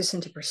want to put this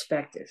into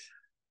perspective.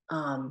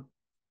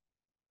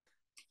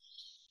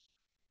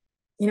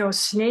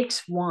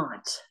 Snakes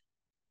want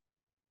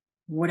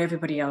what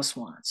everybody else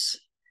wants.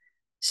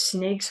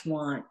 Snakes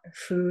want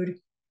food,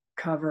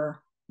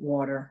 cover,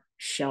 water,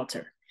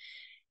 shelter.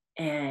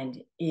 And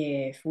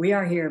if we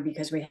are here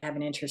because we have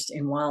an interest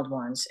in wild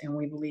ones and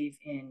we believe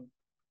in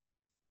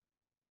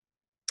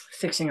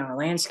fixing our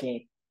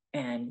landscape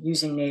and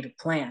using native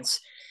plants,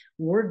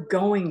 we're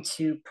going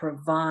to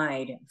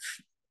provide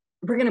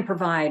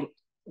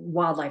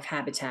wildlife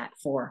habitat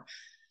for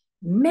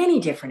many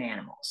different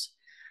animals.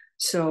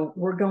 So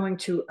we're going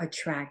to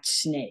attract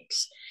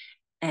snakes.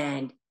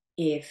 And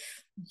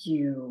if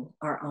you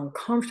are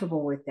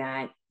uncomfortable with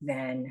that,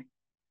 then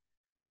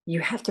you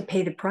have to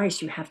pay the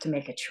price. You have to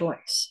make a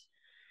choice.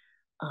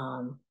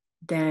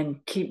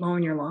 Then keep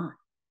mowing your lawn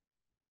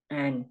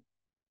and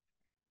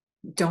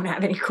don't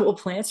have any cool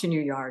plants in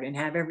your yard and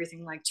have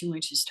everything like 2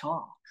 inches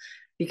tall,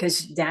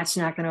 because that's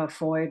not going to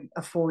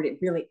afford it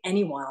really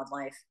any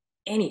wildlife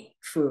any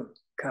food,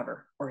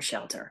 cover, or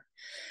shelter.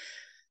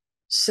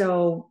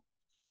 So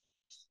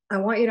I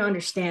want you to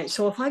understand.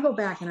 So if I go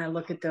back and I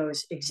look at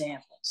those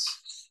examples,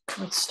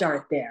 let's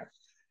start there.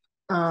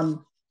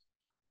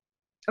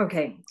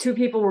 Okay, 2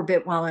 people were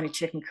bit while in a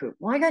chicken coop.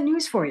 Well, I got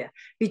news for you.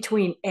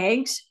 Between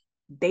eggs,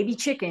 baby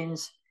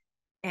chickens,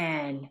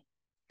 and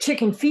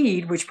chicken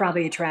feed, which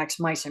probably attracts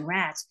mice and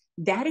rats,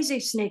 that is a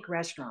snake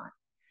restaurant.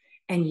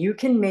 And you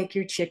can make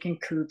your chicken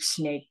coop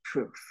snake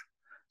proof.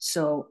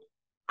 So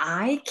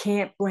I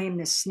can't blame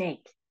the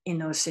snake in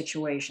those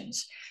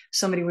situations.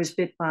 Somebody was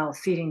bit while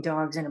feeding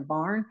dogs in a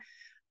barn.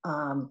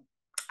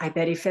 I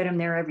bet he fed them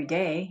there every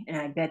day. And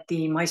I bet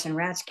the mice and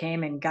rats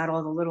came and got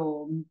all the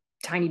little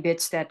tiny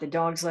bits that the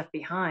dogs left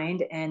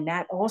behind. And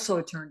that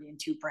also turned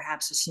into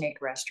perhaps a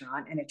snake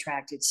restaurant and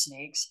attracted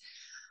snakes.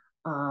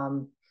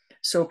 Um,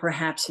 so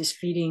perhaps his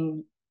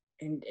feeding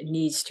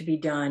needs to be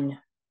done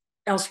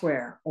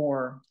elsewhere,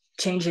 or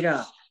change it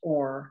up,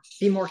 or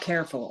be more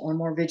careful or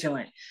more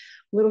vigilant.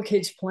 Little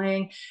kids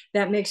playing,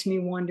 that makes me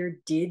wonder,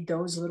 did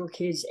those little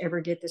kids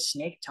ever get the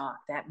snake talk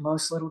that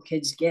most little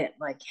kids get?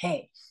 Like,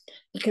 hey,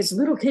 because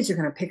little kids are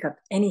going to pick up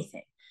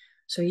anything.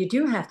 So you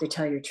do have to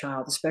tell your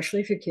child,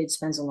 especially if your kid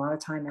spends a lot of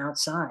time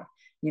outside,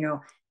 you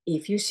know,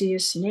 if you see a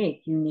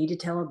snake, you need to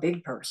tell a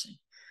big person.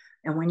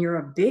 And when you're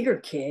a bigger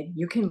kid,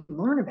 you can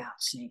learn about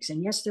snakes.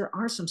 And yes, there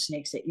are some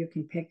snakes that you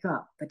can pick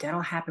up, but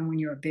that'll happen when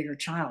you're a bigger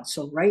child.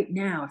 So right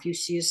now, if you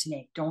see a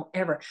snake, don't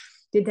ever.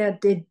 Did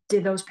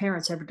those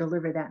parents ever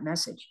deliver that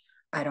message?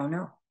 I don't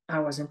know. I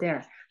wasn't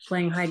there.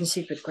 Playing hide and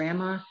seek with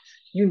grandma,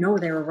 you know,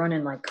 they were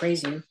running like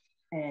crazy,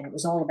 and it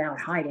was all about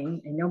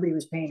hiding, and nobody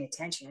was paying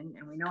attention.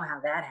 And we know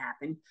how that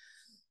happened.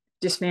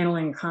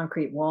 Dismantling a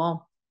concrete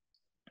wall,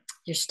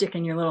 you're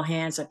sticking your little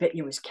hands, I bet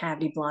you was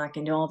cavity block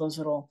into all those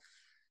little,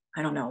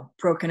 I don't know,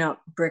 broken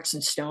up bricks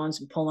and stones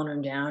and pulling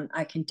them down.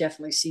 I can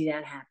definitely see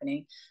that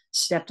happening.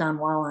 Stepped on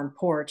while on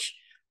porch.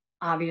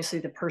 Obviously,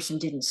 the person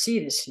didn't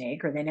see the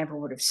snake, or they never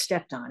would have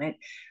stepped on it.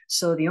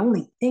 So the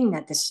only thing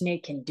that the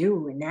snake can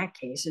do in that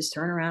case is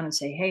turn around and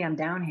say, hey, I'm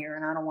down here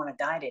and I don't want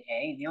to die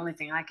today. And the only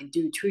thing I can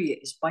do to you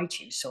is bite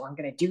you. So I'm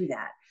going to do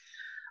that.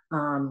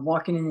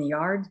 Walking in the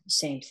yard,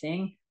 same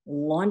thing.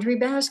 Laundry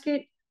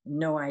basket,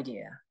 no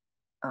idea.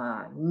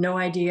 No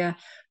idea.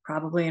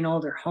 Probably an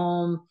older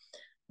home.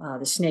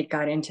 The snake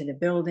got into the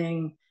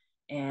building,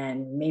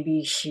 and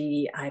maybe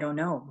she, I don't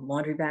know,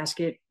 laundry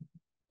basket,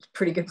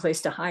 pretty good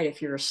place to hide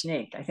if you're a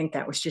snake. I think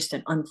that was just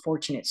an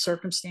unfortunate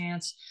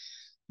circumstance.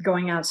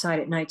 Going outside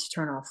at night to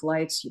turn off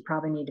lights, you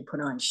probably need to put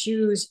on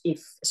shoes,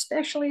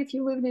 especially if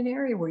you live in an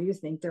area where you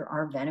think there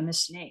are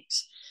venomous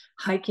snakes.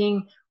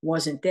 Hiking,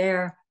 wasn't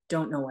there.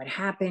 Don't know what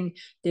happened.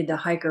 Did the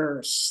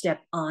hiker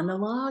step on the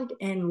log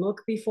and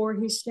look before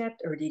he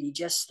stepped, or did he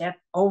just step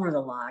over the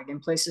log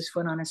and place his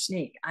foot on a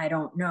snake? I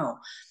don't know.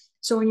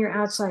 So when you're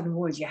outside in the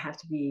woods, you have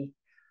to be,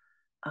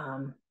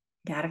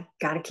 gotta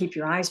keep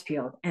your eyes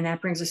peeled. And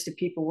that brings us to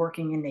people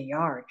working in the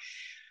yard.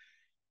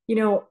 You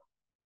know,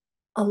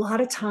 a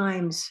lot of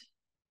times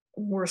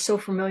we're so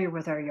familiar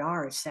with our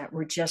yards that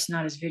we're just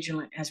not as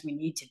vigilant as we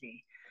need to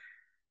be.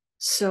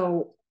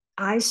 So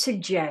I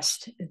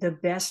suggest the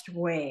best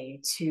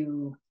way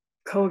to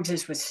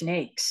coexist with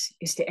snakes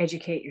is to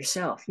educate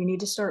yourself. You need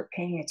to start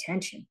paying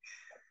attention.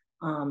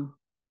 Um,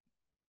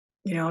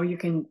 you know, you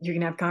can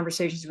have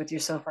conversations with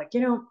yourself like, you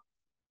know,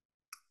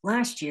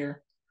 last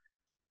year,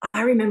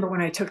 I remember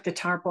when I took the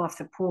tarp off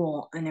the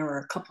pool and there were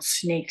a couple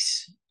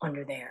snakes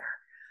under there.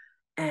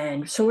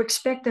 And so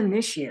expect them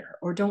this year,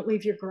 or don't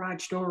leave your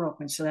garage door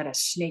open so that a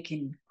snake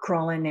can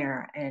crawl in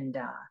there and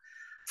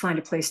find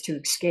a place to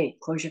escape.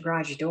 Close your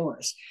garage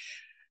doors.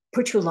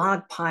 Put your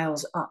log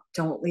piles up.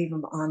 Don't leave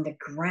them on the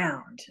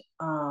ground.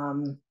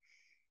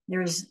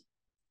 There's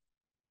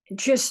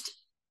just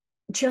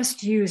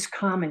use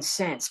common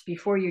sense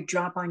before you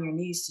drop on your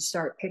knees to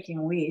start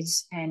picking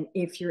weeds. And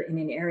if you're in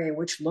an area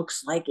which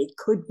looks like it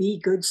could be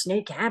good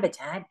snake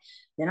habitat,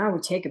 then I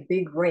would take a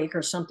big rake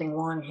or something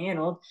long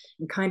handled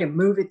and kind of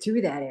move it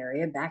through that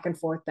area, back and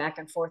forth, back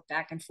and forth,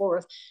 back and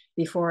forth,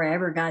 before I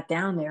ever got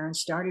down there and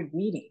started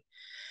weeding.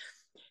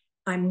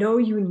 I know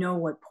you know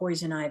what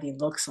poison ivy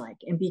looks like.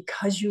 And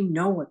because you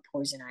know what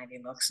poison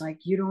ivy looks like,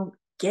 you don't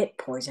get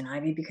poison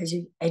ivy because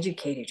you've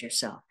educated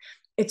yourself.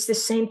 It's the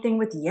same thing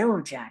with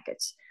yellow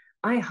jackets.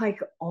 I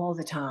hike all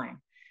the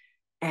time.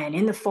 And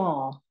in the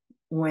fall,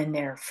 when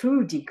their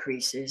food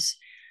decreases,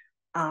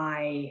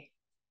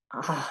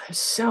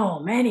 so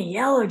many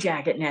yellow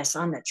jacket nests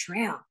on the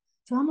trail.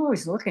 So I'm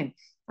always looking.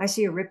 I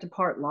see a ripped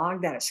apart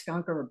log that a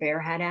skunk or a bear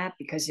had at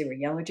because there were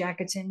yellow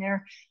jackets in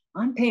there.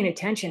 I'm paying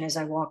attention as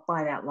I walk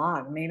by that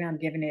log. Maybe I'm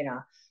giving it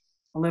a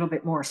little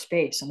bit more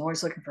space. I'm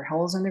always looking for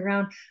holes in the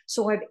ground.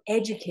 So I've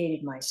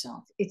educated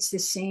myself. It's the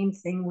same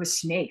thing with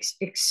snakes.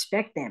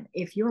 Expect them.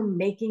 If you're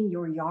making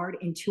your yard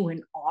into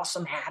an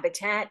awesome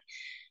habitat,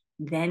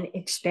 then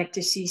expect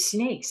to see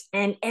snakes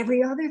and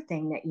every other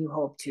thing that you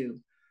hope to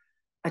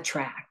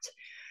attract.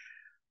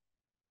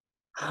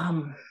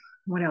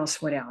 What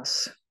else? What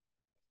else?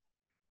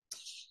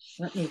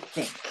 Let me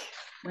think.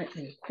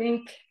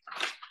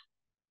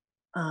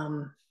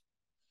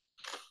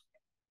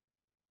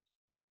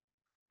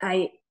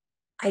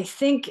 I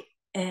think,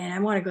 and I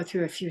want to go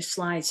through a few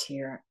slides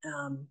here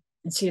and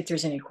see if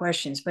there's any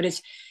questions, but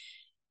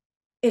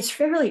it's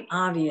fairly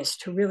obvious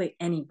to really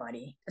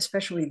anybody,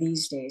 especially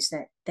these days,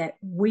 that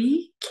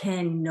we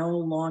can no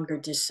longer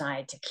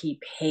decide to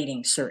keep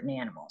hating certain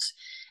animals.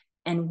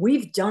 And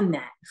we've done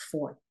that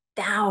for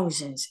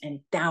thousands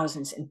and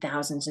thousands and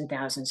thousands and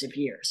thousands of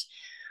years.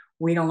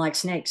 We don't like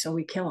snakes, so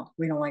we kill them.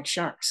 We don't like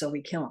sharks, so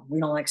we kill them. We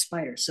don't like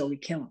spiders, so we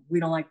kill them. We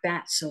don't like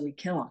bats, so we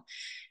kill them.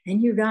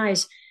 And you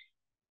guys,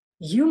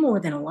 you more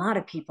than a lot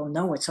of people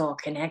know it's all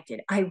connected.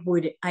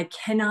 I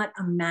cannot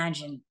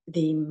imagine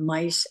the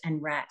mice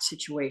and rat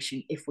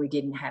situation if we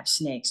didn't have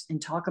snakes.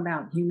 And talk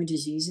about human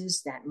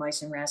diseases that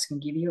mice and rats can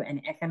give you,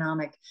 and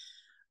economic,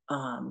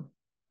 um,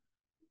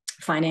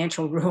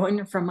 financial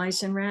ruin for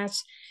mice and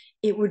rats.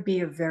 It would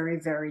be a very,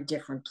 very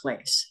different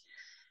place.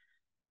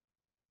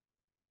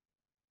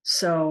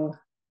 So,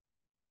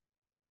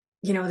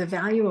 the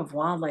value of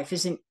wildlife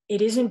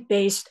isn't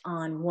based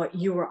on what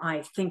you or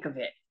I think of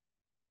it.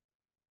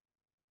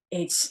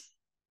 It's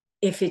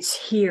If it's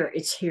here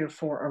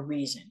for a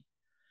reason.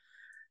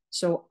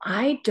 So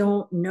I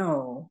don't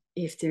know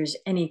if there's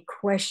any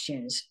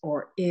questions,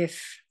 or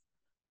if,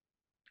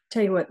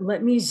 tell you what,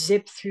 let me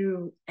zip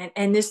through,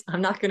 and this,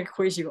 I'm not going to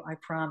quiz you, I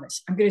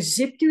promise. I'm going to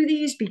zip through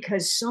these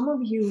because some of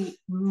you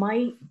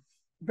might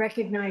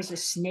recognize a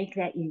snake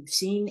that you've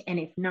seen. And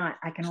if not,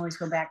 I can always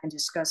go back and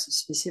discuss a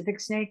specific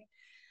snake.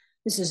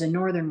 This is a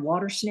northern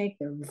water snake.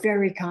 They're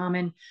very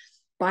common.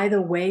 By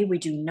the way, we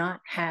do not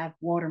have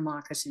water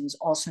moccasins,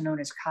 also known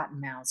as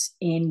cottonmouths,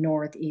 in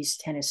Northeast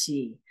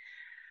Tennessee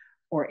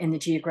or in the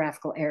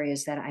geographical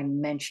areas that I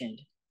mentioned.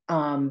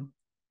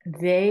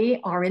 They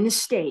are in the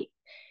state.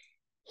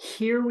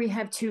 Here we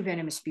have 2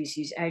 venomous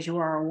species, as you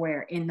are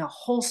aware. In the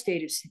whole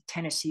state of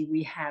Tennessee,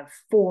 we have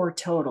 4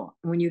 total.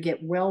 When you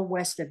get well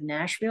west of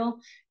Nashville,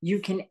 you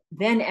can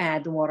then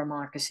add the water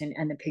moccasin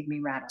and the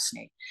pygmy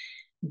rattlesnake.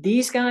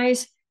 These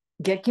guys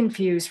get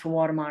confused for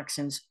water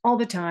moccasins all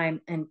the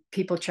time, and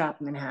people chop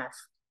them in half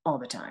all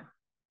the time.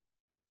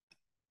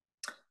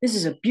 This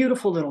is a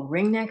beautiful little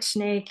ringneck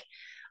snake.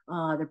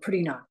 They're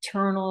pretty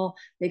nocturnal.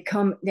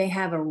 They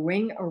have a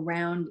ring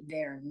around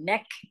their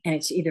neck, and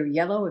it's either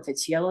yellow. If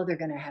it's yellow, they're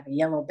going to have a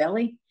yellow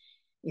belly.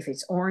 If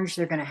it's orange,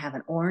 they're going to have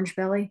an orange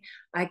belly.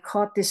 I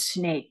caught this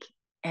snake,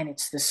 and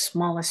it's the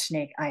smallest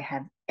snake I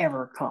have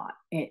ever caught.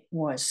 It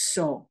was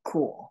so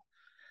cool.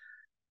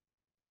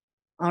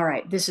 All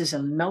right, this is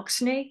a milk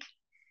snake.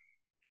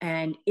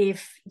 And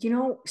if,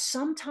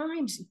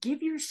 sometimes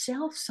give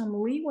yourself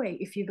some leeway.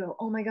 If you go,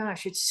 oh my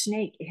gosh, it's a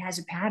snake, it has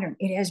a pattern,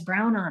 it has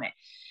brown on it,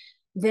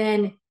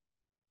 then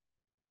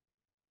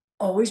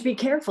always be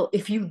careful.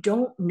 If you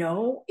don't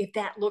know if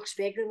that looks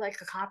vaguely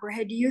like a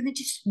copperhead to you, then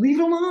just leave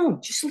it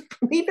alone. Just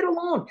leave it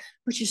alone.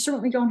 But you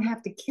certainly don't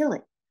have to kill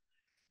it.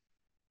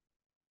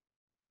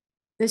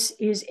 This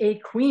is a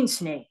queen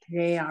snake.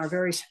 They are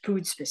very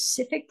food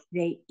specific.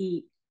 They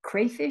eat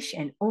crayfish,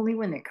 and only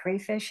when the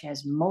crayfish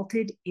has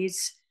molted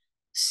its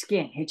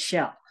skin, its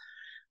shell,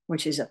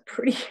 which is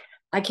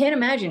I can't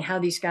imagine how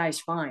these guys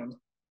find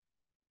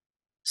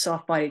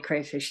soft-bodied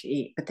crayfish to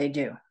eat, but they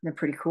do. They're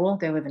pretty cool.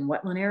 They live in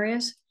wetland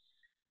areas.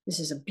 This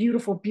is a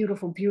beautiful,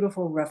 beautiful,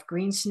 beautiful rough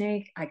green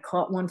snake. I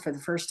caught one for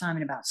the first time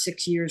in about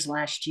 6 years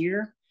last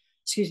year.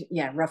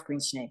 Rough green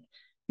snake.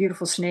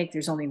 Beautiful snake.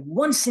 There's only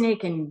one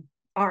snake in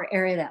our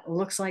area that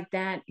looks like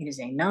that. It is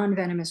a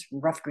non-venomous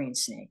rough green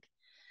snake.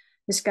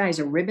 This guy's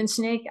a ribbon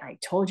snake. I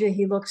told you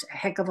he looks a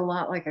heck of a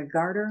lot like a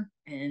garter,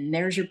 and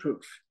there's your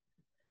proof.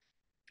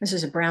 This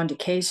is a brown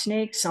decay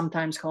snake,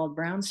 sometimes called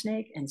brown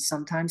snake and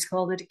sometimes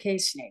called a decay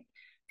snake.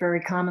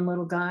 Very common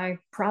little guy,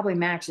 probably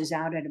maxes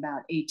out at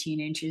about 18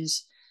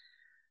 inches.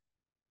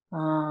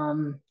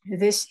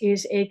 This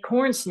is a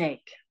corn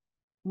snake,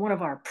 one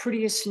of our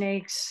prettiest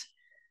snakes.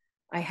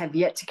 I have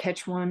yet to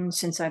catch one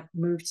since I've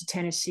moved to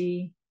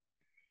Tennessee.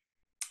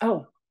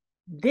 Oh,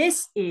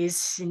 this is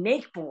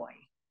Snake Boy.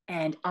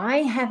 And I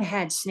have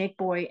had Snake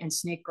Boy and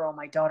Snake Girl.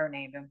 My daughter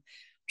named him.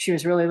 She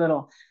was really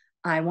little.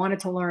 I wanted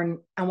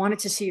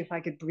to see if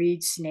I could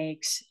breed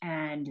snakes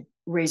and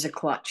raise a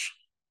clutch.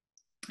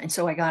 And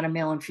so I got a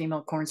male and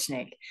female corn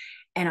snake.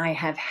 And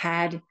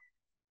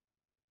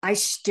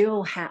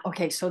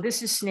okay, so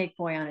this is Snake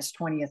Boy on his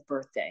 20th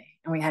birthday.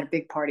 And we had a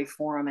big party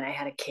for him, and I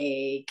had a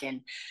cake.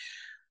 And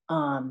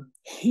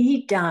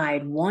he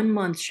died 1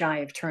 month shy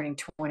of turning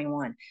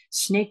 21.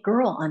 Snake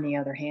Girl, on the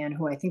other hand,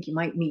 who I think you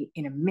might meet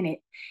in a minute,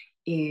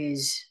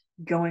 is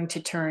going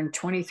to turn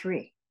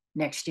 23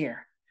 next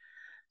year.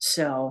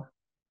 So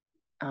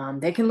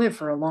they can live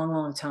for a long,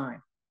 long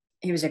time.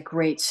 He was a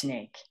great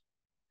snake.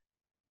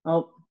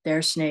 Oh,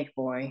 there's Snake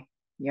Boy.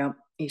 Yep,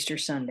 Easter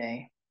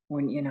Sunday,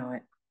 wouldn't you know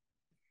it.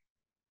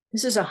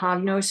 This is a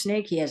hognose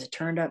snake. He has a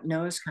turned up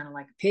nose, kind of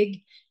like a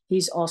pig.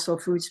 He's also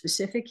food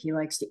specific. He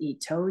likes to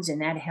eat toads, and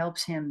that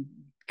helps him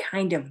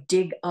kind of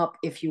dig up,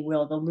 if you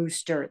will, the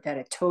loose dirt that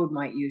a toad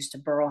might use to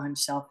burrow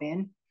himself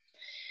in.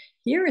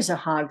 Here is a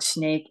hog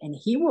snake, and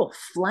he will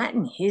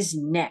flatten his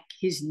neck.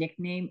 His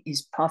nickname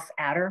is Puff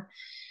Adder,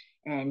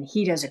 and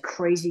he does a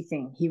crazy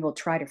thing. He will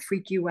try to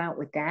freak you out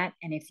with that,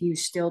 and if you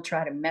still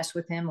try to mess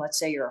with him, let's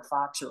say you're a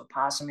fox or a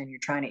possum and you're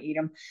trying to eat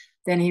him,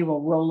 then he will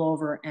roll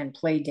over and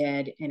play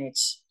dead, and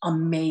it's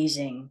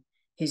amazing,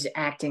 his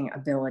acting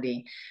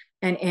ability.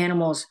 And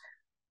animals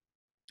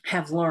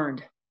have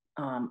learned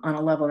on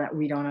a level that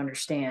we don't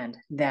understand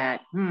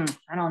that,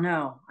 I don't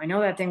know. I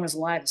know that thing was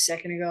alive a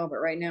second ago, but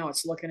right now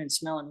it's looking and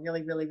smelling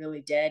really, really,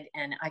 really dead,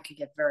 and I could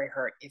get very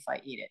hurt if I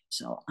eat it.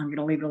 So I'm going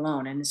to leave it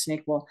alone. And the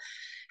snake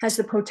has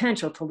the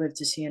potential to live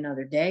to see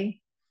another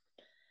day.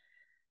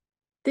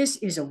 This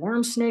is a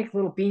worm snake.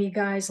 Little beanie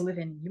guys live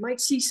in, you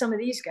might see some of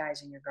these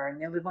guys in your garden.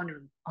 They live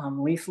under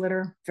leaf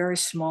litter, very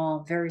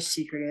small, very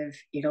secretive,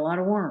 eat a lot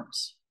of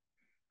worms.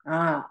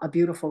 Ah, a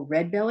beautiful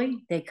red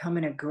belly. They come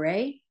in a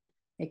gray,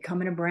 they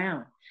come in a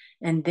brown,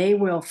 and they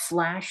will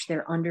flash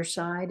their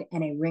underside.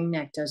 And a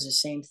ringneck does the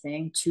same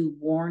thing to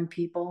warn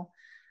people,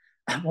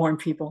 warn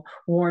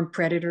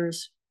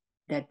predators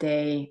that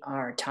they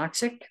are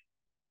toxic.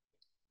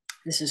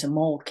 This is a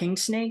mole king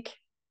snake,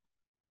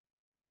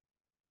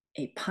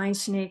 a pine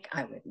snake.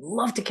 I would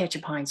love to catch a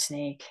pine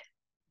snake.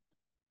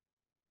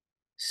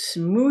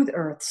 Smooth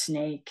earth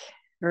snake,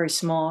 very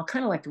small,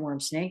 kind of like the worm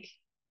snake.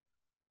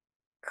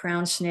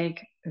 Crown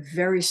snake,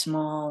 very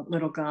small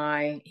little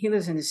guy. He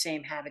lives in the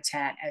same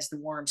habitat as the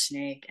worm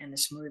snake and the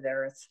smooth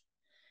earth.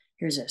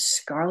 Here's a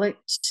scarlet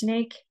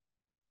snake.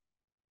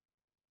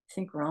 I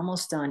think we're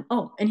almost done.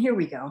 Oh, and here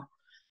we go.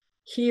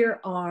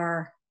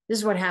 This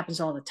is what happens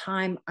all the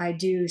time. I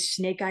do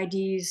snake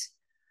IDs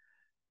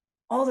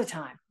all the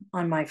time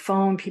on my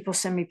phone. People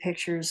send me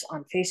pictures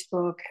on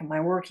Facebook, my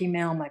work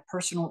email, my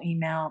personal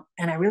email,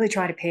 and I really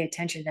try to pay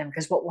attention to them,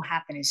 because what will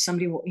happen is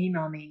somebody will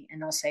email me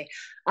and they'll say,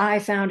 I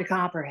found a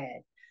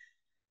copperhead,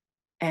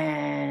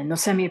 and they'll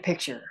send me a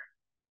picture.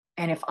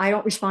 And if I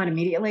don't respond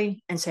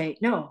immediately and say,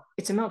 no,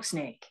 it's a milk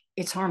snake,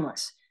 it's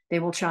harmless, they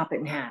will chop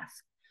it in half.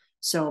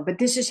 So, but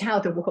this is how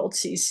the world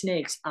sees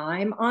snakes.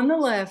 I'm on the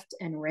left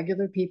and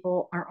regular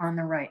people are on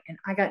the right. And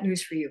I got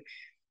news for you.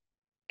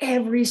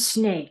 Every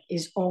snake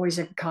is always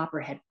a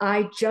copperhead.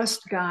 I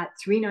just got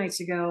 3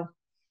 nights ago,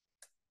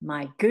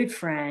 my good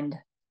friend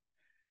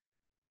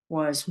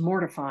was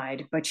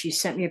mortified, but she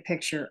sent me a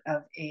picture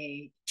of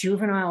a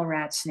juvenile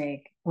rat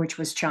snake, which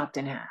was chopped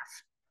in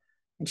half.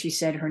 And she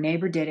said her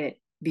neighbor did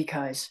it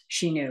because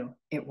she knew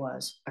it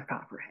was a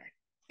copperhead.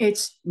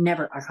 It's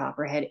never a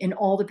copperhead. In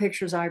all the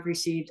pictures I've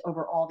received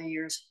over all the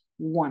years,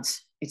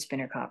 once it's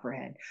been a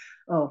copperhead.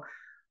 Oh,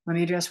 let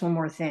me address one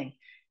more thing.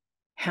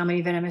 How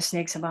many venomous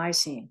snakes have I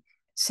seen?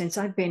 Since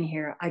I've been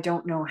here, I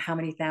don't know how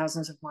many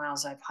thousands of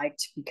miles I've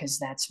hiked, because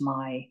that's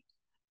my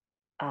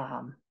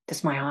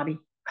hobby,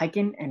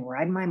 hiking and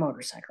riding my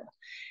motorcycle.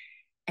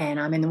 And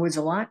I'm in the woods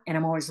a lot, and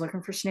I'm always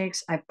looking for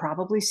snakes. I've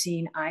probably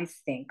seen, I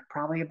think,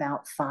 probably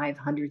about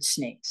 500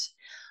 snakes.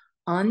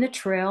 On the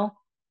trail,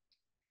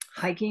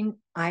 hiking,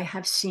 I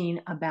have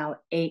seen about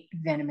 8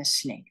 venomous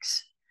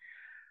snakes.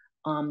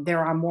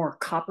 There are more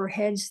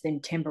copperheads than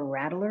timber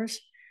rattlers.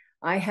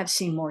 I have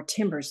seen more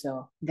timbers,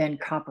 though, than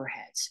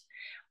copperheads.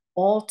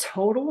 All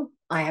total,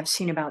 I have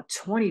seen about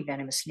 20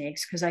 venomous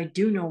snakes, because I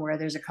do know where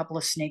there's a couple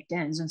of snake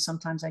dens, and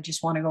sometimes I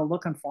just want to go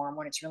looking for them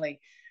when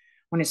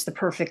it's the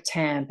perfect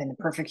temp and the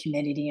perfect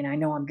humidity, and I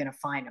know I'm going to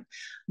find them.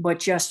 But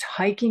just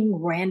hiking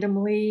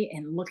randomly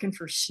and looking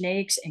for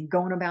snakes and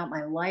going about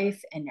my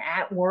life and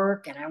at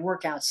work, and I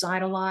work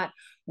outside a lot,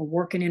 or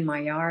working in my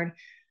yard,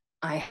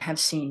 I have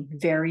seen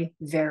very,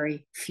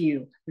 very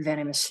few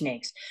venomous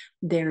snakes.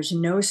 There's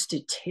no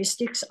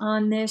statistics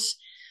on this,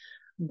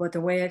 but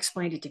the way I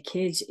explained it to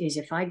kids is,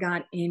 if I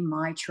got in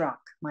my truck,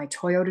 my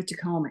Toyota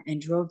Tacoma,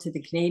 and drove to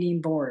the Canadian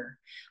border,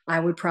 I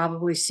would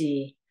probably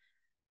see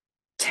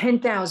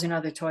 10,000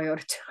 other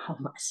Toyota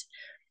Tacomas.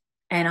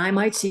 And I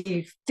might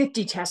see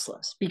 50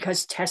 Teslas,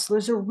 because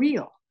Teslas are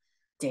real.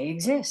 They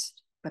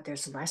exist, but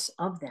there's less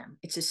of them.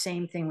 It's the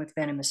same thing with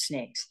venomous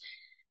snakes.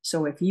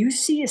 So if you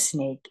see a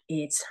snake,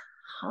 it's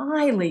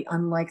highly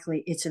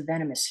unlikely it's a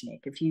venomous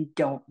snake. If you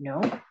don't know,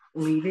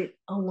 leave it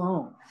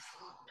alone.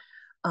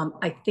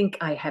 I think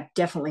I have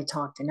definitely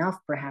talked enough,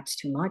 perhaps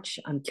too much.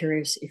 I'm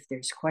curious if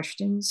there's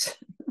questions.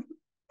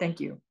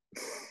 Thank you.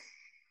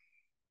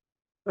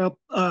 Well,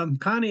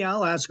 Connie,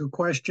 I'll ask a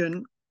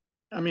question.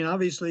 I mean,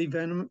 obviously,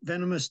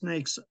 venomous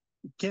snakes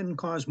can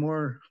cause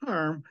more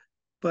harm,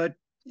 but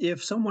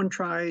if someone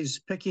tries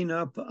picking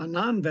up a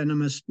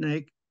non-venomous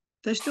snake,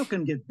 they still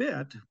can get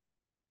bit,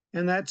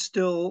 and that's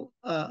still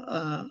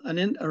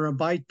a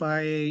bite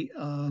by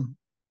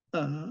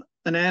an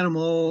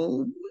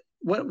animal.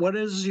 What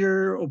is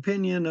your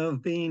opinion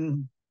of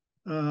being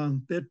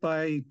bit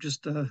by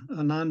just a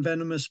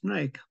non-venomous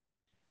snake?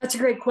 That's a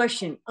great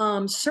question.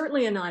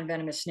 Certainly a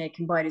non-venomous snake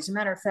can bite. As a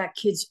matter of fact,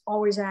 kids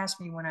always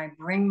ask me when I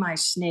bring my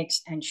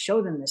snakes and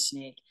show them the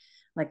snake,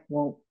 like,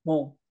 well,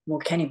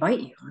 can he bite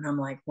you? And I'm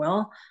like,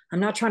 well, I'm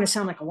not trying to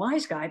sound like a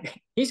wise guy, but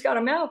he's got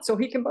a mouth, so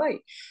he can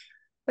bite.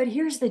 But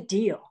here's the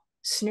deal.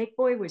 Snake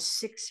Boy was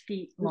 6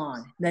 feet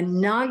long. The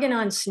noggin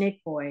on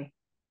Snake Boy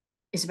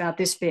is about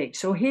this big.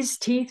 So his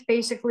teeth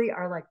basically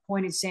are like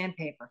pointed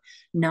sandpaper.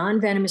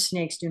 Non-venomous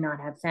snakes do not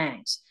have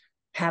fangs.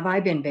 Have I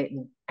been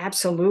bitten?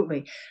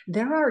 Absolutely.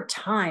 There are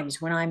times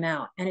when I'm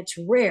out, and it's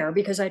rare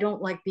because I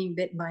don't like being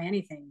bitten by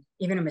anything,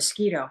 even a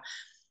mosquito.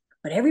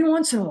 But every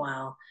once in a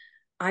while,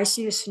 I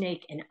see a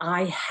snake and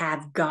I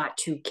have got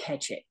to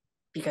catch it,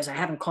 because I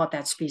haven't caught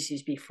that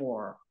species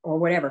before or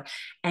whatever.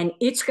 And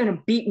it's going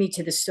to beat me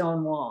to the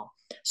stone wall.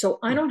 So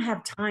I don't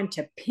have time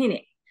to pin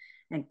it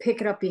and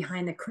pick it up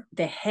behind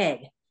the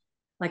head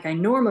like I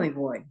normally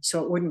would,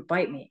 so it wouldn't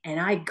bite me. And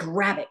I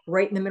grab it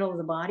right in the middle of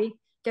the body.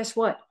 Guess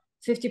what?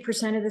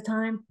 50% of the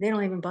time, they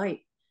don't even bite.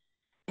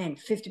 and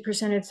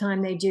 50% of the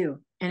time they do.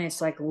 And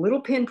it's like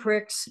little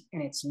pinpricks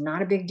and it's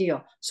not a big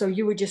deal. So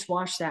you would just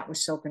wash that with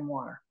soap and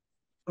water.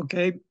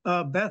 Okay,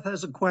 Beth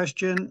has a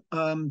question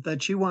that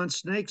she wants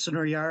snakes in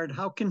her yard.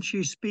 How can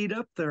she speed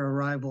up their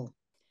arrival?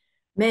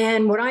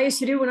 Man, what I used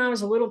to do when I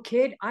was a little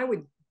kid, I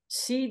would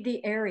seed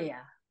the area.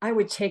 I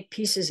would take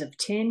pieces of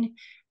tin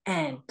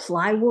and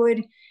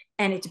plywood,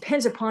 and it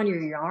depends upon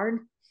your yard.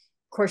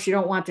 Of course, you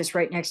don't want this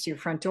right next to your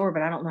front door,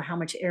 but I don't know how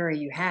much area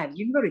you have.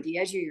 You can go to the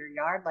edge of your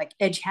yard, like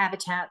edge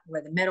habitat,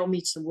 where the meadow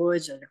meets the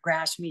woods or the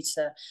grass meets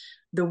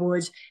the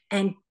woods,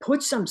 and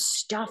put some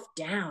stuff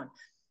down.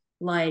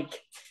 Like,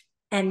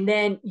 and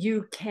then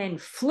you can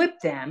flip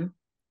them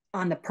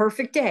on the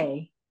perfect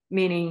day,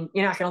 meaning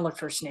you're not going to look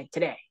for a snake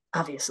today,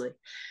 obviously.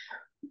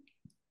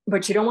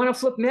 But you don't want to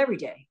flip them every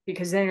day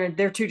because then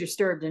they're too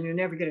disturbed and you'll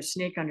never get a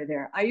snake under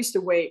there. I used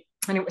to wait,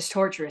 and it was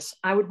torturous.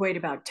 I would wait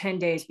about 10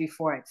 days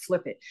before I'd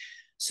flip it.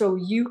 So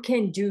you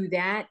can do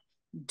that.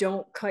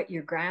 Don't cut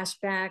your grass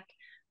back.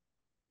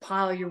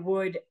 Pile your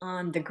wood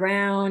on the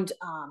ground,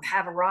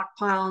 have a rock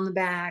pile in the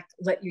back,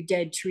 let your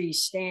dead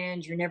trees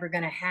stand. You're never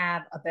going to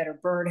have a better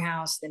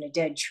birdhouse than a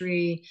dead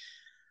tree.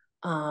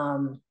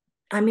 Um,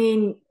 I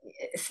mean,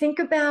 think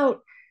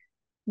about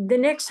the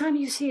next time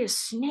you see a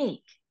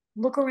snake,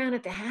 look around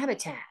at the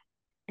habitat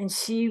and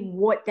see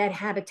what that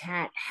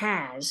habitat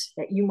has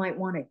that you might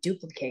want to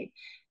duplicate.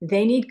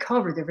 They need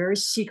cover. They're very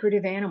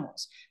secretive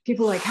animals.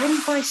 People are like, how do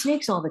you find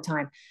snakes all the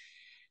time?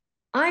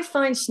 I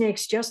find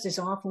snakes just as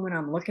often when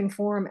I'm looking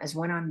for them as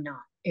when I'm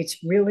not.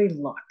 It's really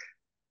luck.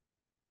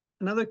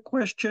 Another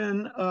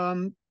question,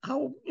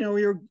 how,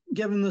 you're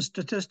given the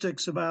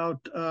statistics about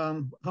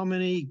how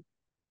many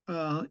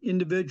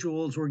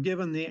individuals were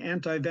given the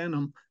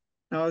anti-venom.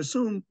 Now, I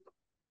assume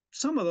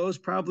some of those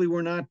probably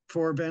were not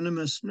for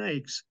venomous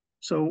snakes.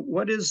 So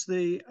what is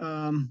the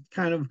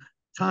kind of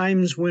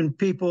times when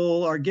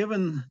people are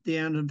given the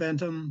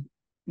antivenom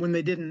when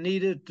they didn't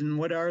need it, and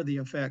what are the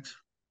effects?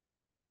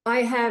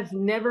 I have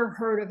never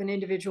heard of an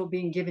individual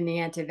being given the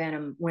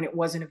antivenom when it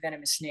wasn't a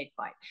venomous snake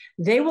bite.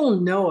 They will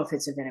know if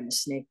it's a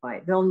venomous snake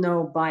bite. They'll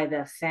know by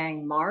the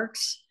fang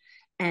marks,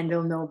 and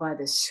they'll know by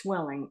the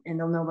swelling, and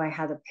they'll know by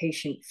how the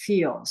patient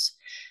feels.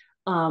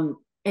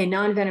 A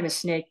non-venomous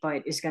snake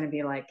bite is going to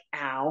be like,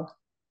 ow,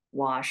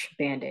 wash,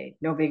 Band-Aid,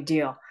 no big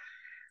deal.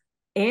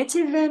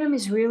 Antivenom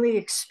is really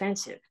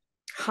expensive.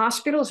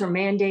 Hospitals are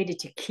mandated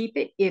to keep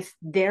it if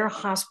their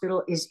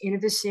hospital is in a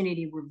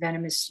vicinity where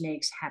venomous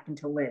snakes happen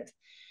to live.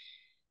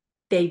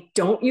 They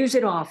don't use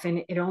it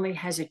often. It only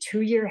has a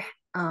 2-year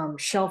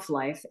shelf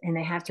life, and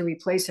they have to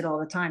replace it all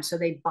the time. So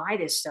they buy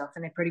this stuff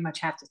and they pretty much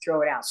have to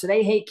throw it out. So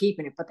they hate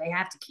keeping it, but they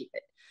have to keep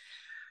it.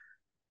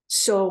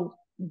 So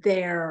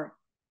they're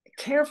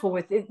careful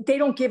with it. They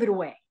don't give it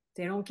away.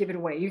 They don't give it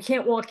away. You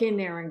can't walk in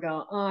there and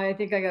go, oh, I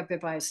think I got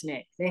bit by a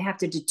snake. They have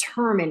to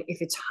determine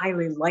if it's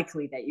highly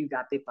likely that you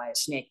got bit by a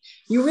snake.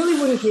 You really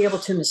wouldn't be able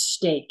to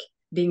mistake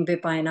being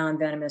bit by a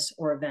non-venomous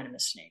or a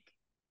venomous snake.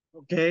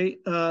 Okay,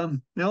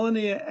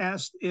 Melanie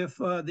asked if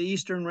the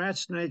eastern rat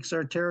snakes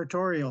are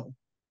territorial.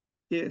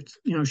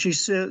 She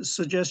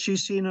suggests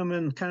she's seen them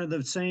in kind of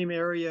the same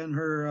area in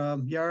her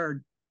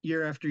yard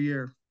year after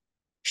year.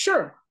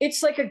 Sure,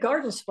 it's like a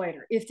garden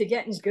spider. If the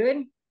getting's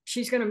good,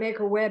 she's going to make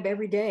her web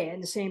every day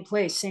in the same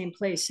place, same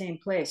place, same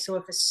place. So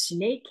if a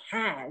snake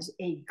has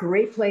a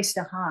great place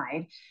to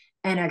hide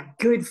and a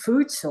good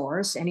food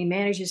source, and he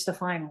manages to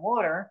find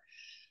water,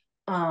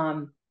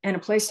 and a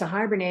place to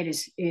hibernate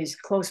is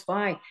close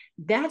by,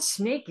 that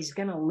snake is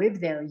going to live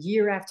there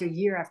year after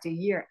year after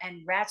year.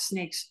 And rat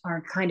snakes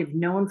are kind of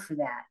known for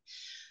that.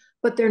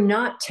 But they're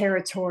not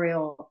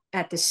territorial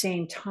at the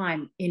same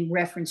time in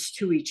reference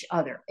to each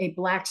other. A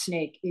black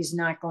snake is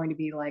not going to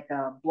be like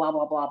a blah,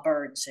 blah, blah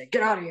bird and say,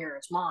 get out of here,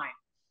 it's mine.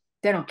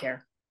 They don't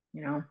care.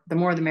 The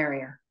more the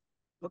merrier.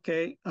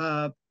 Okay,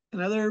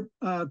 another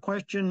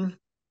question.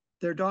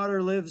 Their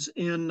daughter lives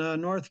in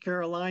North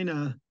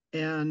Carolina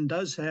and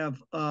does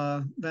have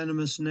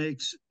venomous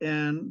snakes,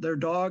 and their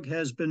dog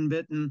has been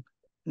bitten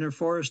in their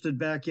forested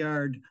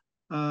backyard.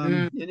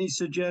 Any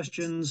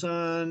suggestions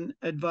on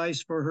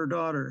advice for her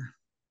daughter?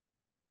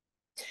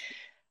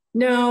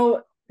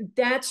 No,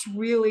 that's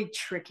really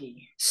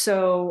tricky.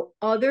 So,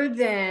 other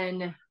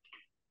than,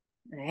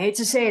 I hate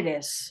to say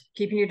this,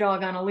 keeping your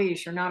dog on a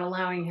leash or not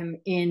allowing him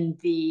in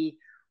the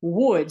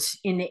woods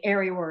in the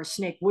area where a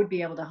snake would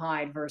be able to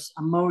hide versus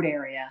a mowed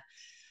area,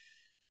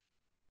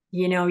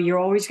 you're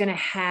always going to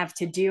have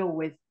to deal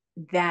with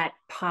that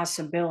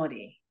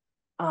possibility.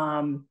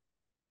 And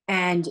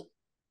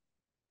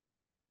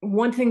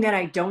one thing that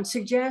I don't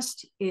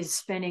suggest is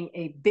spending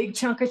a big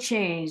chunk of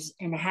change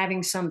and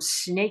having some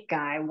snake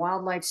guy,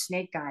 wildlife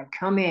snake guy,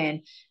 come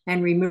in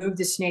and remove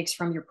the snakes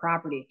from your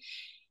property.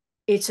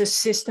 It's a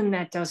system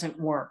that doesn't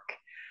work.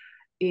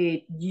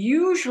 It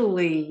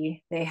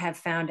usually, they have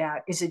found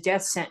out, is a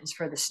death sentence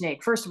for the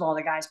snake. First of all,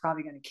 the guy's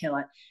probably going to kill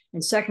it.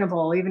 And second of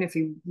all, even if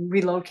he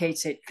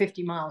relocates it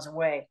 50 miles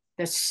away,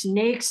 the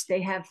snakes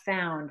they have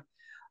found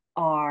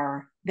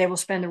they will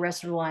spend the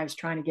rest of their lives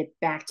trying to get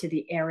back to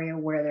the area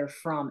where they're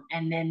from.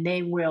 And then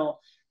they will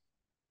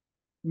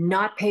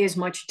not pay as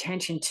much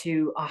attention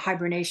to a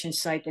hibernation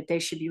site that they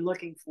should be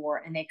looking for,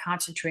 and they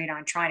concentrate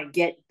on trying to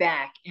get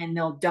back, and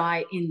they'll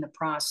die in the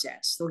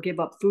process. They'll give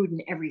up food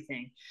and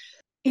everything.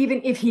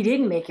 Even if he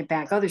didn't make it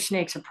back, other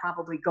snakes are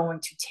probably going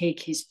to take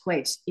his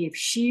place. If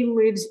she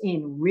lives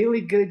in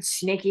really good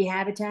snaky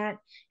habitat,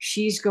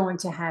 she's going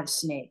to have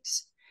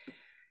snakes.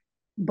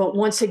 But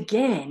once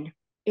again,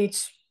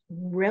 it's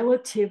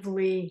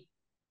relatively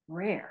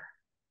rare.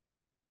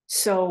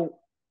 So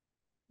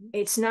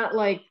it's not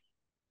like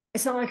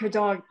her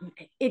dog.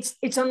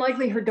 It's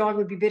unlikely her dog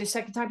would be bit a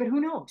second time, but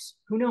who knows?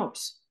 Who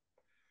knows?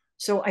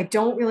 So I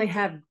don't really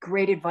have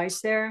great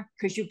advice there,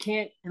 because you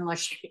can't,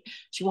 unless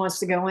she wants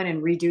to go in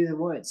and redo the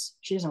woods.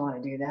 She doesn't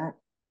want to do that.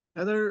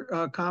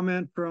 Another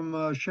comment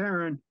from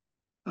Sharon.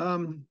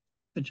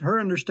 Her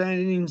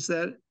understanding is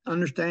that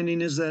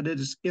it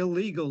is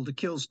illegal to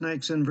kill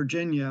snakes in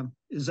Virginia.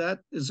 Is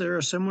there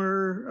a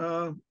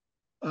similar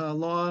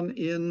law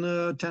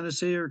in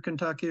Tennessee or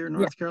Kentucky or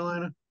North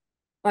Carolina?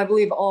 I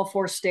believe all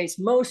 4 states,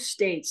 most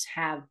states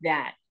have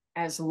that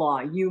as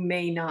law. You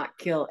may not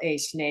kill a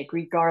snake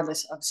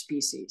regardless of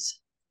species.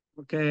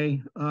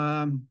 Okay.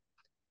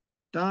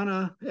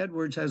 Donna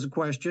Edwards has a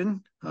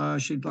question.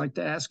 She'd like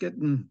to ask it,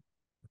 and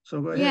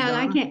so go ahead. Yeah,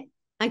 Donna.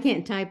 I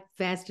can't type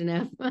fast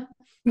enough.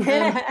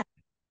 I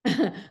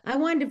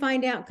wanted to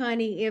find out,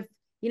 Connie, if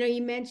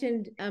you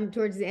mentioned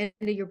towards the end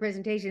of your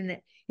presentation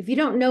that if you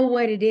don't know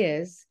what it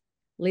is,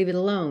 leave it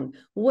alone.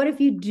 What if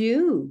you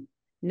do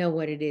know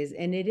what it is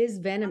and it is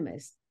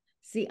venomous?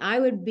 See, I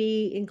would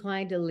be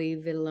inclined to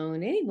leave it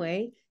alone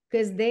anyway,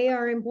 because they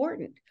are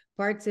important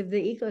parts of the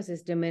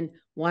ecosystem. And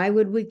why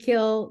would we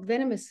kill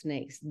venomous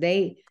snakes?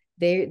 They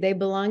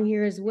belong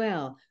here as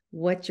well.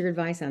 What's your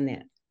advice on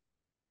that?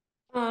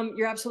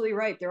 You're absolutely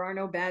right. There are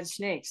no bad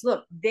snakes.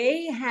 Look,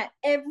 they had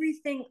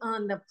everything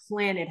on the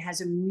planet has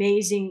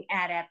amazing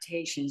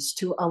adaptations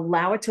to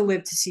allow it to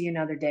live to see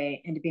another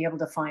day and to be able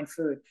to find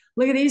food.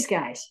 Look at these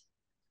guys.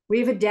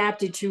 We've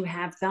adapted to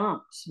have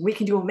thumbs. We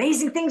can do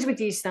amazing things with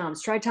these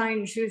thumbs. Try tying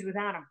your shoes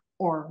without them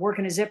or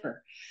working a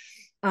zipper.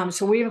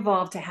 So we've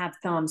evolved to have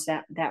thumbs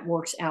that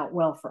works out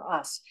well for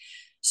us.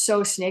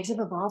 So snakes have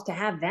evolved to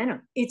have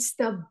venom. It's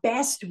the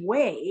best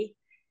way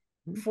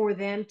for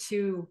them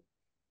to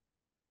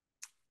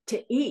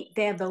eat.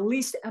 They have the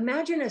least.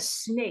 Imagine a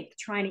snake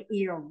trying to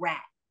eat a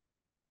rat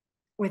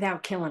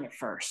without killing it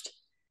first.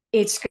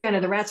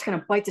 The rat's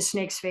gonna bite the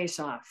snake's face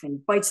off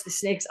and bites the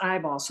snake's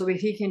eyeball. So if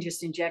he can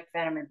just inject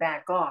venom and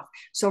back off.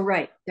 So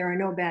right, there are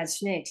no bad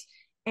snakes.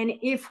 And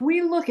if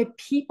we look at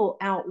people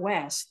out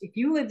west, if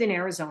you lived in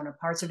Arizona,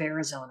 parts of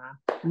Arizona,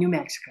 New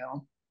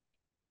Mexico,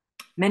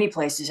 many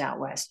places out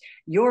west,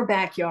 your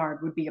backyard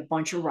would be a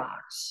bunch of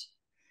rocks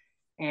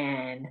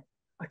and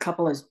a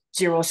couple of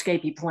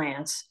xeriscapy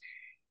plants,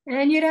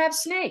 and you'd have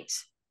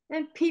snakes.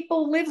 And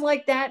people live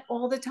like that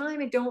all the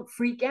time and don't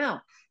freak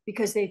out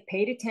because they've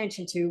paid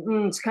attention to,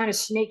 it's kind of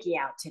snaky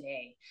out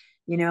today,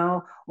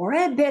 or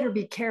I better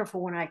be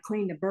careful when I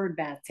clean the bird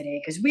bath today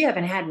because we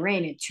haven't had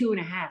rain in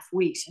 2.5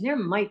 weeks and there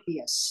might be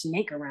a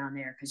snake around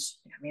there because,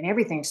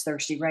 everything's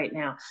thirsty right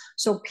now.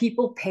 So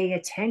people pay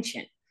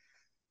attention.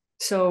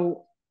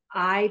 So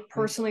I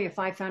personally, if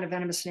I found a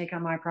venomous snake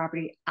on my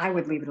property, I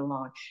would leave it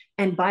alone.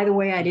 And by the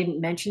way, I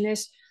didn't mention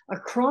this.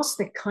 Across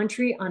the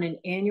country on an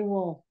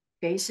annual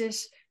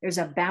basis, there's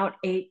about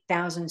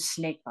 8,000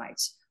 snake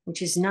bites,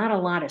 which is not a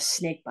lot of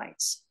snake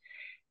bites.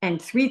 And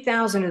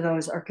 3,000 of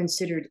those are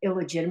considered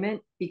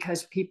illegitimate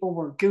because people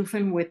were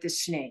goofing with the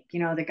snake.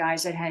 The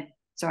guys that had,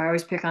 so I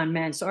always pick on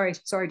men. Sorry,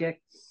 Dick.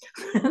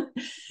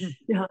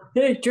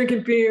 Hey,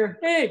 drinking beer.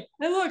 Hey,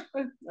 look,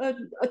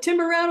 a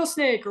timber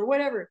rattlesnake or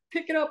whatever.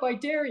 Pick it up. I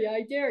dare you.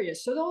 I dare you.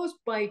 So those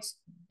bites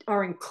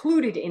are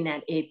included in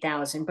that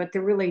 8,000, but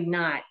they're really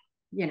not,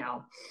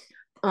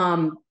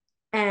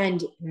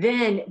 and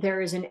then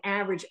there is an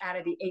average out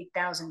of the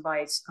 8,000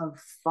 bites of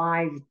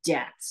 5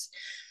 deaths.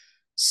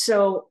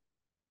 So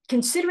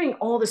considering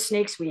all the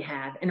snakes we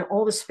have and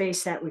all the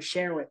space that we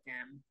share with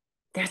them,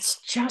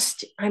 that's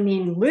just,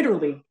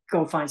 literally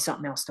go find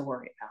something else to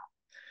worry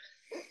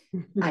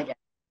about. I guess.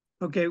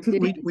 Okay,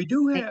 we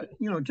do have,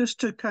 just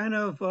to kind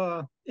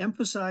of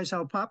emphasize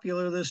how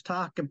popular this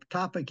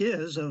topic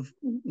is of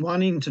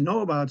wanting to know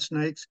about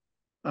snakes.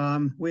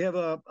 We have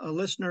a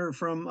listener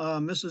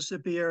from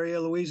Mississippi area,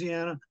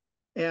 Louisiana,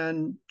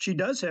 and she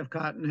does have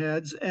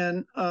cottonheads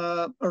and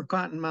or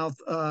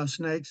cottonmouth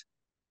snakes,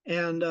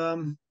 and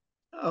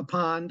a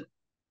pond,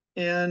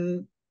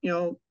 and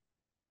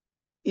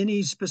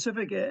any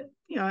specific,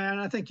 and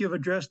I think you've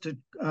addressed it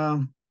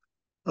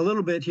a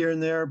little bit here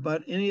and there,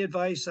 but any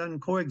advice on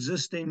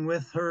coexisting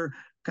with her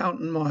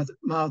cottonmouth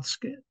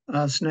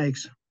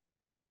snakes?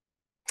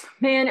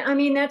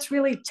 Man, that's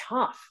really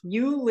tough.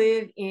 You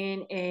live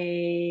in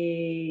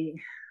a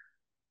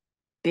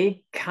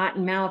big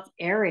cottonmouth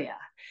area.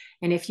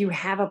 And if you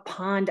have a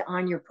pond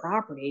on your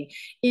property,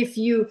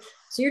 so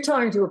you're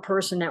talking to a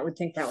person that would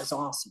think that was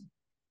awesome.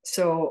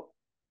 So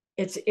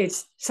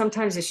it's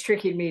sometimes it's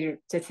tricky to me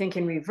to think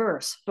in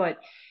reverse, but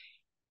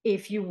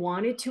if you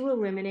wanted to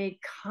eliminate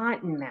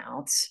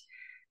cottonmouths,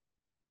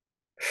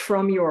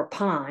 from your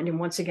pond, and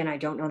once again, I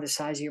don't know the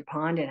size of your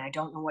pond and I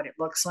don't know what it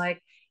looks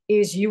like,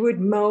 is you would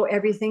mow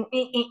everything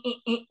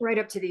right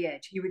up to the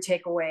edge. You would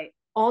take away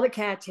all the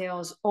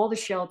cattails, all the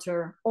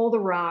shelter, all the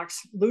rocks,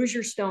 lose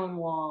your stone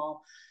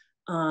wall,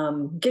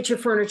 get your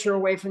furniture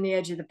away from the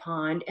edge of the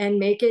pond, and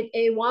make it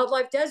a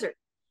wildlife desert.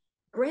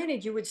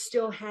 Granted, you would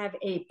still have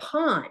a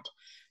pond.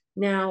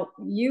 Now,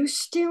 you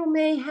still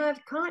may have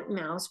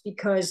cottonmouths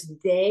because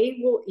they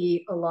will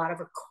eat a lot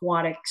of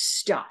aquatic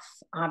stuff.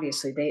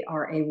 Obviously, they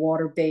are a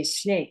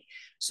water-based snake.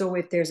 So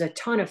if there's a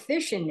ton of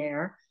fish in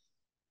there,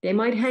 they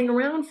might hang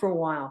around for a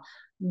while.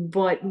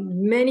 But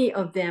many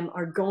of them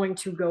are going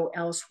to go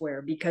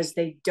elsewhere because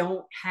they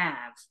don't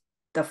have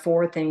the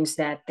four things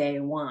that they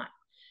want.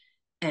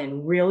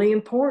 And really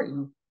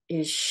important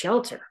is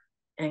shelter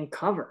and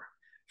cover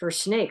for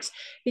snakes,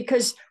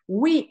 because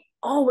we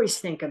always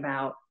think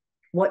about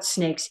what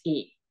snakes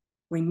eat.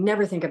 We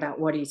never think about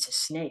what eats a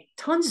snake.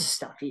 Tons of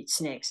stuff eats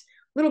snakes.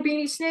 Little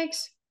beanie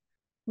snakes.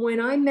 When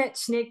I met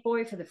Snake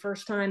Boy for the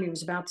first time, he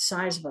was about the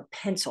size of a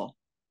pencil.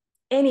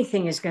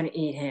 Anything is going to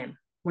eat him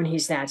when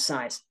he's that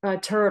size. A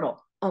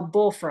turtle, a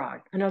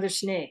bullfrog, another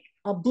snake,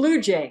 a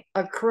blue jay,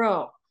 a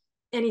crow,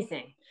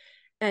 anything.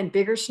 And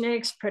bigger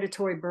snakes,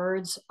 predatory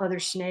birds, other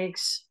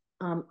snakes,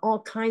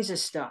 all kinds of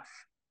stuff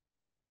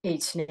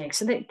eat snakes.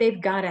 So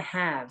they've got to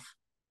have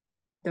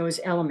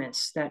those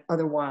elements that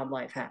other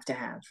wildlife have to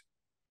have.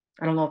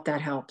 I don't know if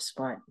that helps,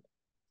 but.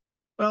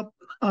 Well,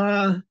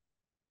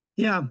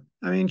 yeah,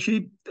 I mean,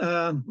 she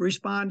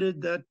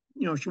responded that,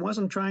 you know, she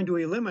wasn't trying to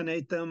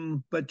eliminate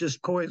them, but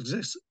just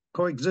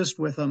coexist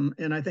with them.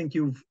 And I think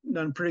you've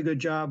done a pretty good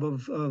job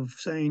of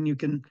saying you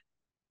can,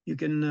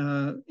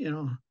 you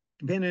know,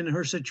 depending on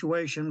her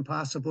situation,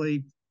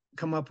 possibly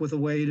come up with a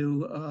way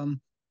to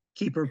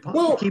keep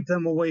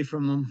them away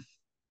from them.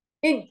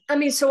 And I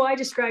mean, so I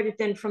described it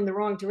then from the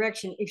wrong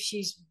direction. If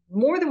she's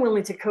more than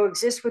willing to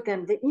coexist with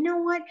them, that, you know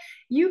what,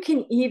 you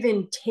can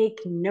even take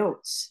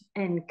notes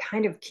and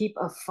kind of keep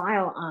a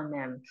file on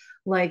them.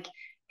 Like,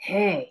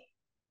 hey,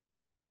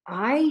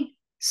 I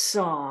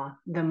saw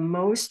the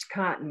most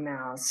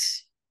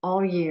cottonmouths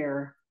all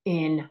year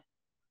in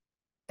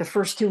the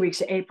first 2 weeks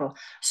of April.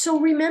 So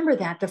remember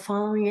that the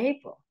following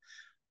April.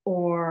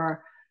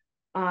 Or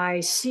I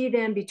see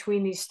them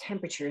between these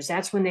temperatures.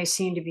 That's when they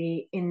seem to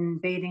be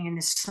bathing in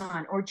the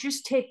sun. Or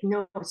just take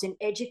notes and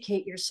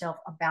educate yourself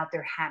about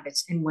their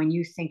habits and when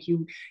you think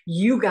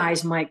you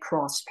guys might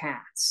cross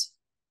paths.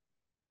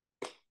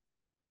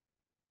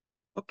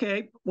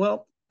 Okay,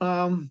 well,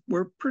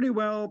 we're pretty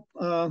well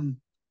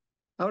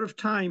out of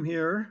time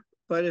here.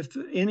 But if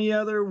any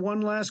other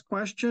one last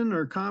question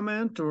or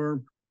comment,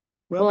 or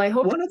well, I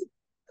hope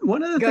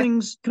one of the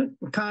things,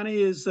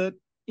 Connie, is that,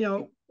 you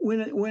know,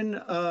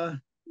 when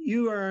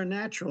you are a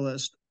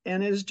naturalist,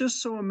 and it is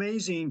just so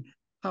amazing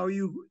how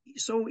you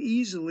so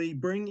easily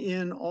bring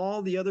in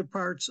all the other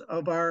parts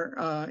of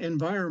our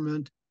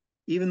environment.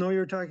 Even though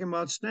you're talking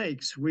about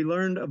snakes, we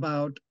learned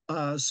about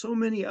so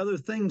many other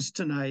things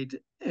tonight,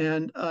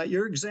 and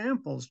your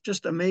examples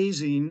just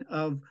amazing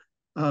of,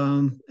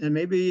 and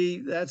maybe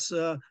that's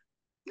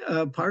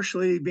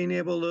partially being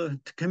able to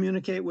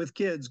communicate with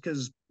kids,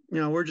 because, you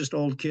know, we're just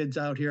old kids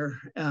out here.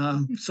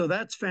 So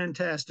that's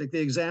fantastic, the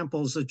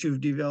examples that you've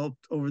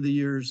developed over the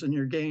years in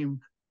your game.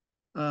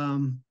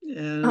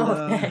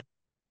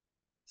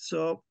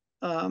 So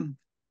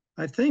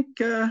I think,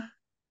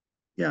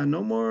 yeah,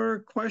 no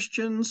more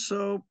questions.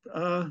 So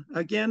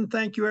again,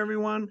 thank you,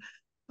 everyone,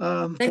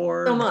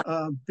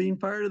 for being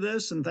part of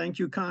this. And thank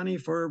you, Connie,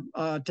 for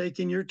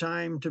taking your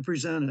time to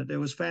present it. It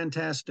was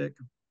fantastic.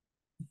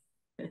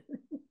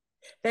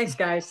 Thanks,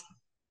 guys.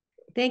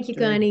 Thank you,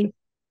 Connie.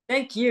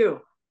 Thank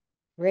you.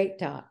 Great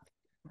talk.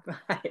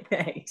 Bye.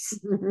 Thanks.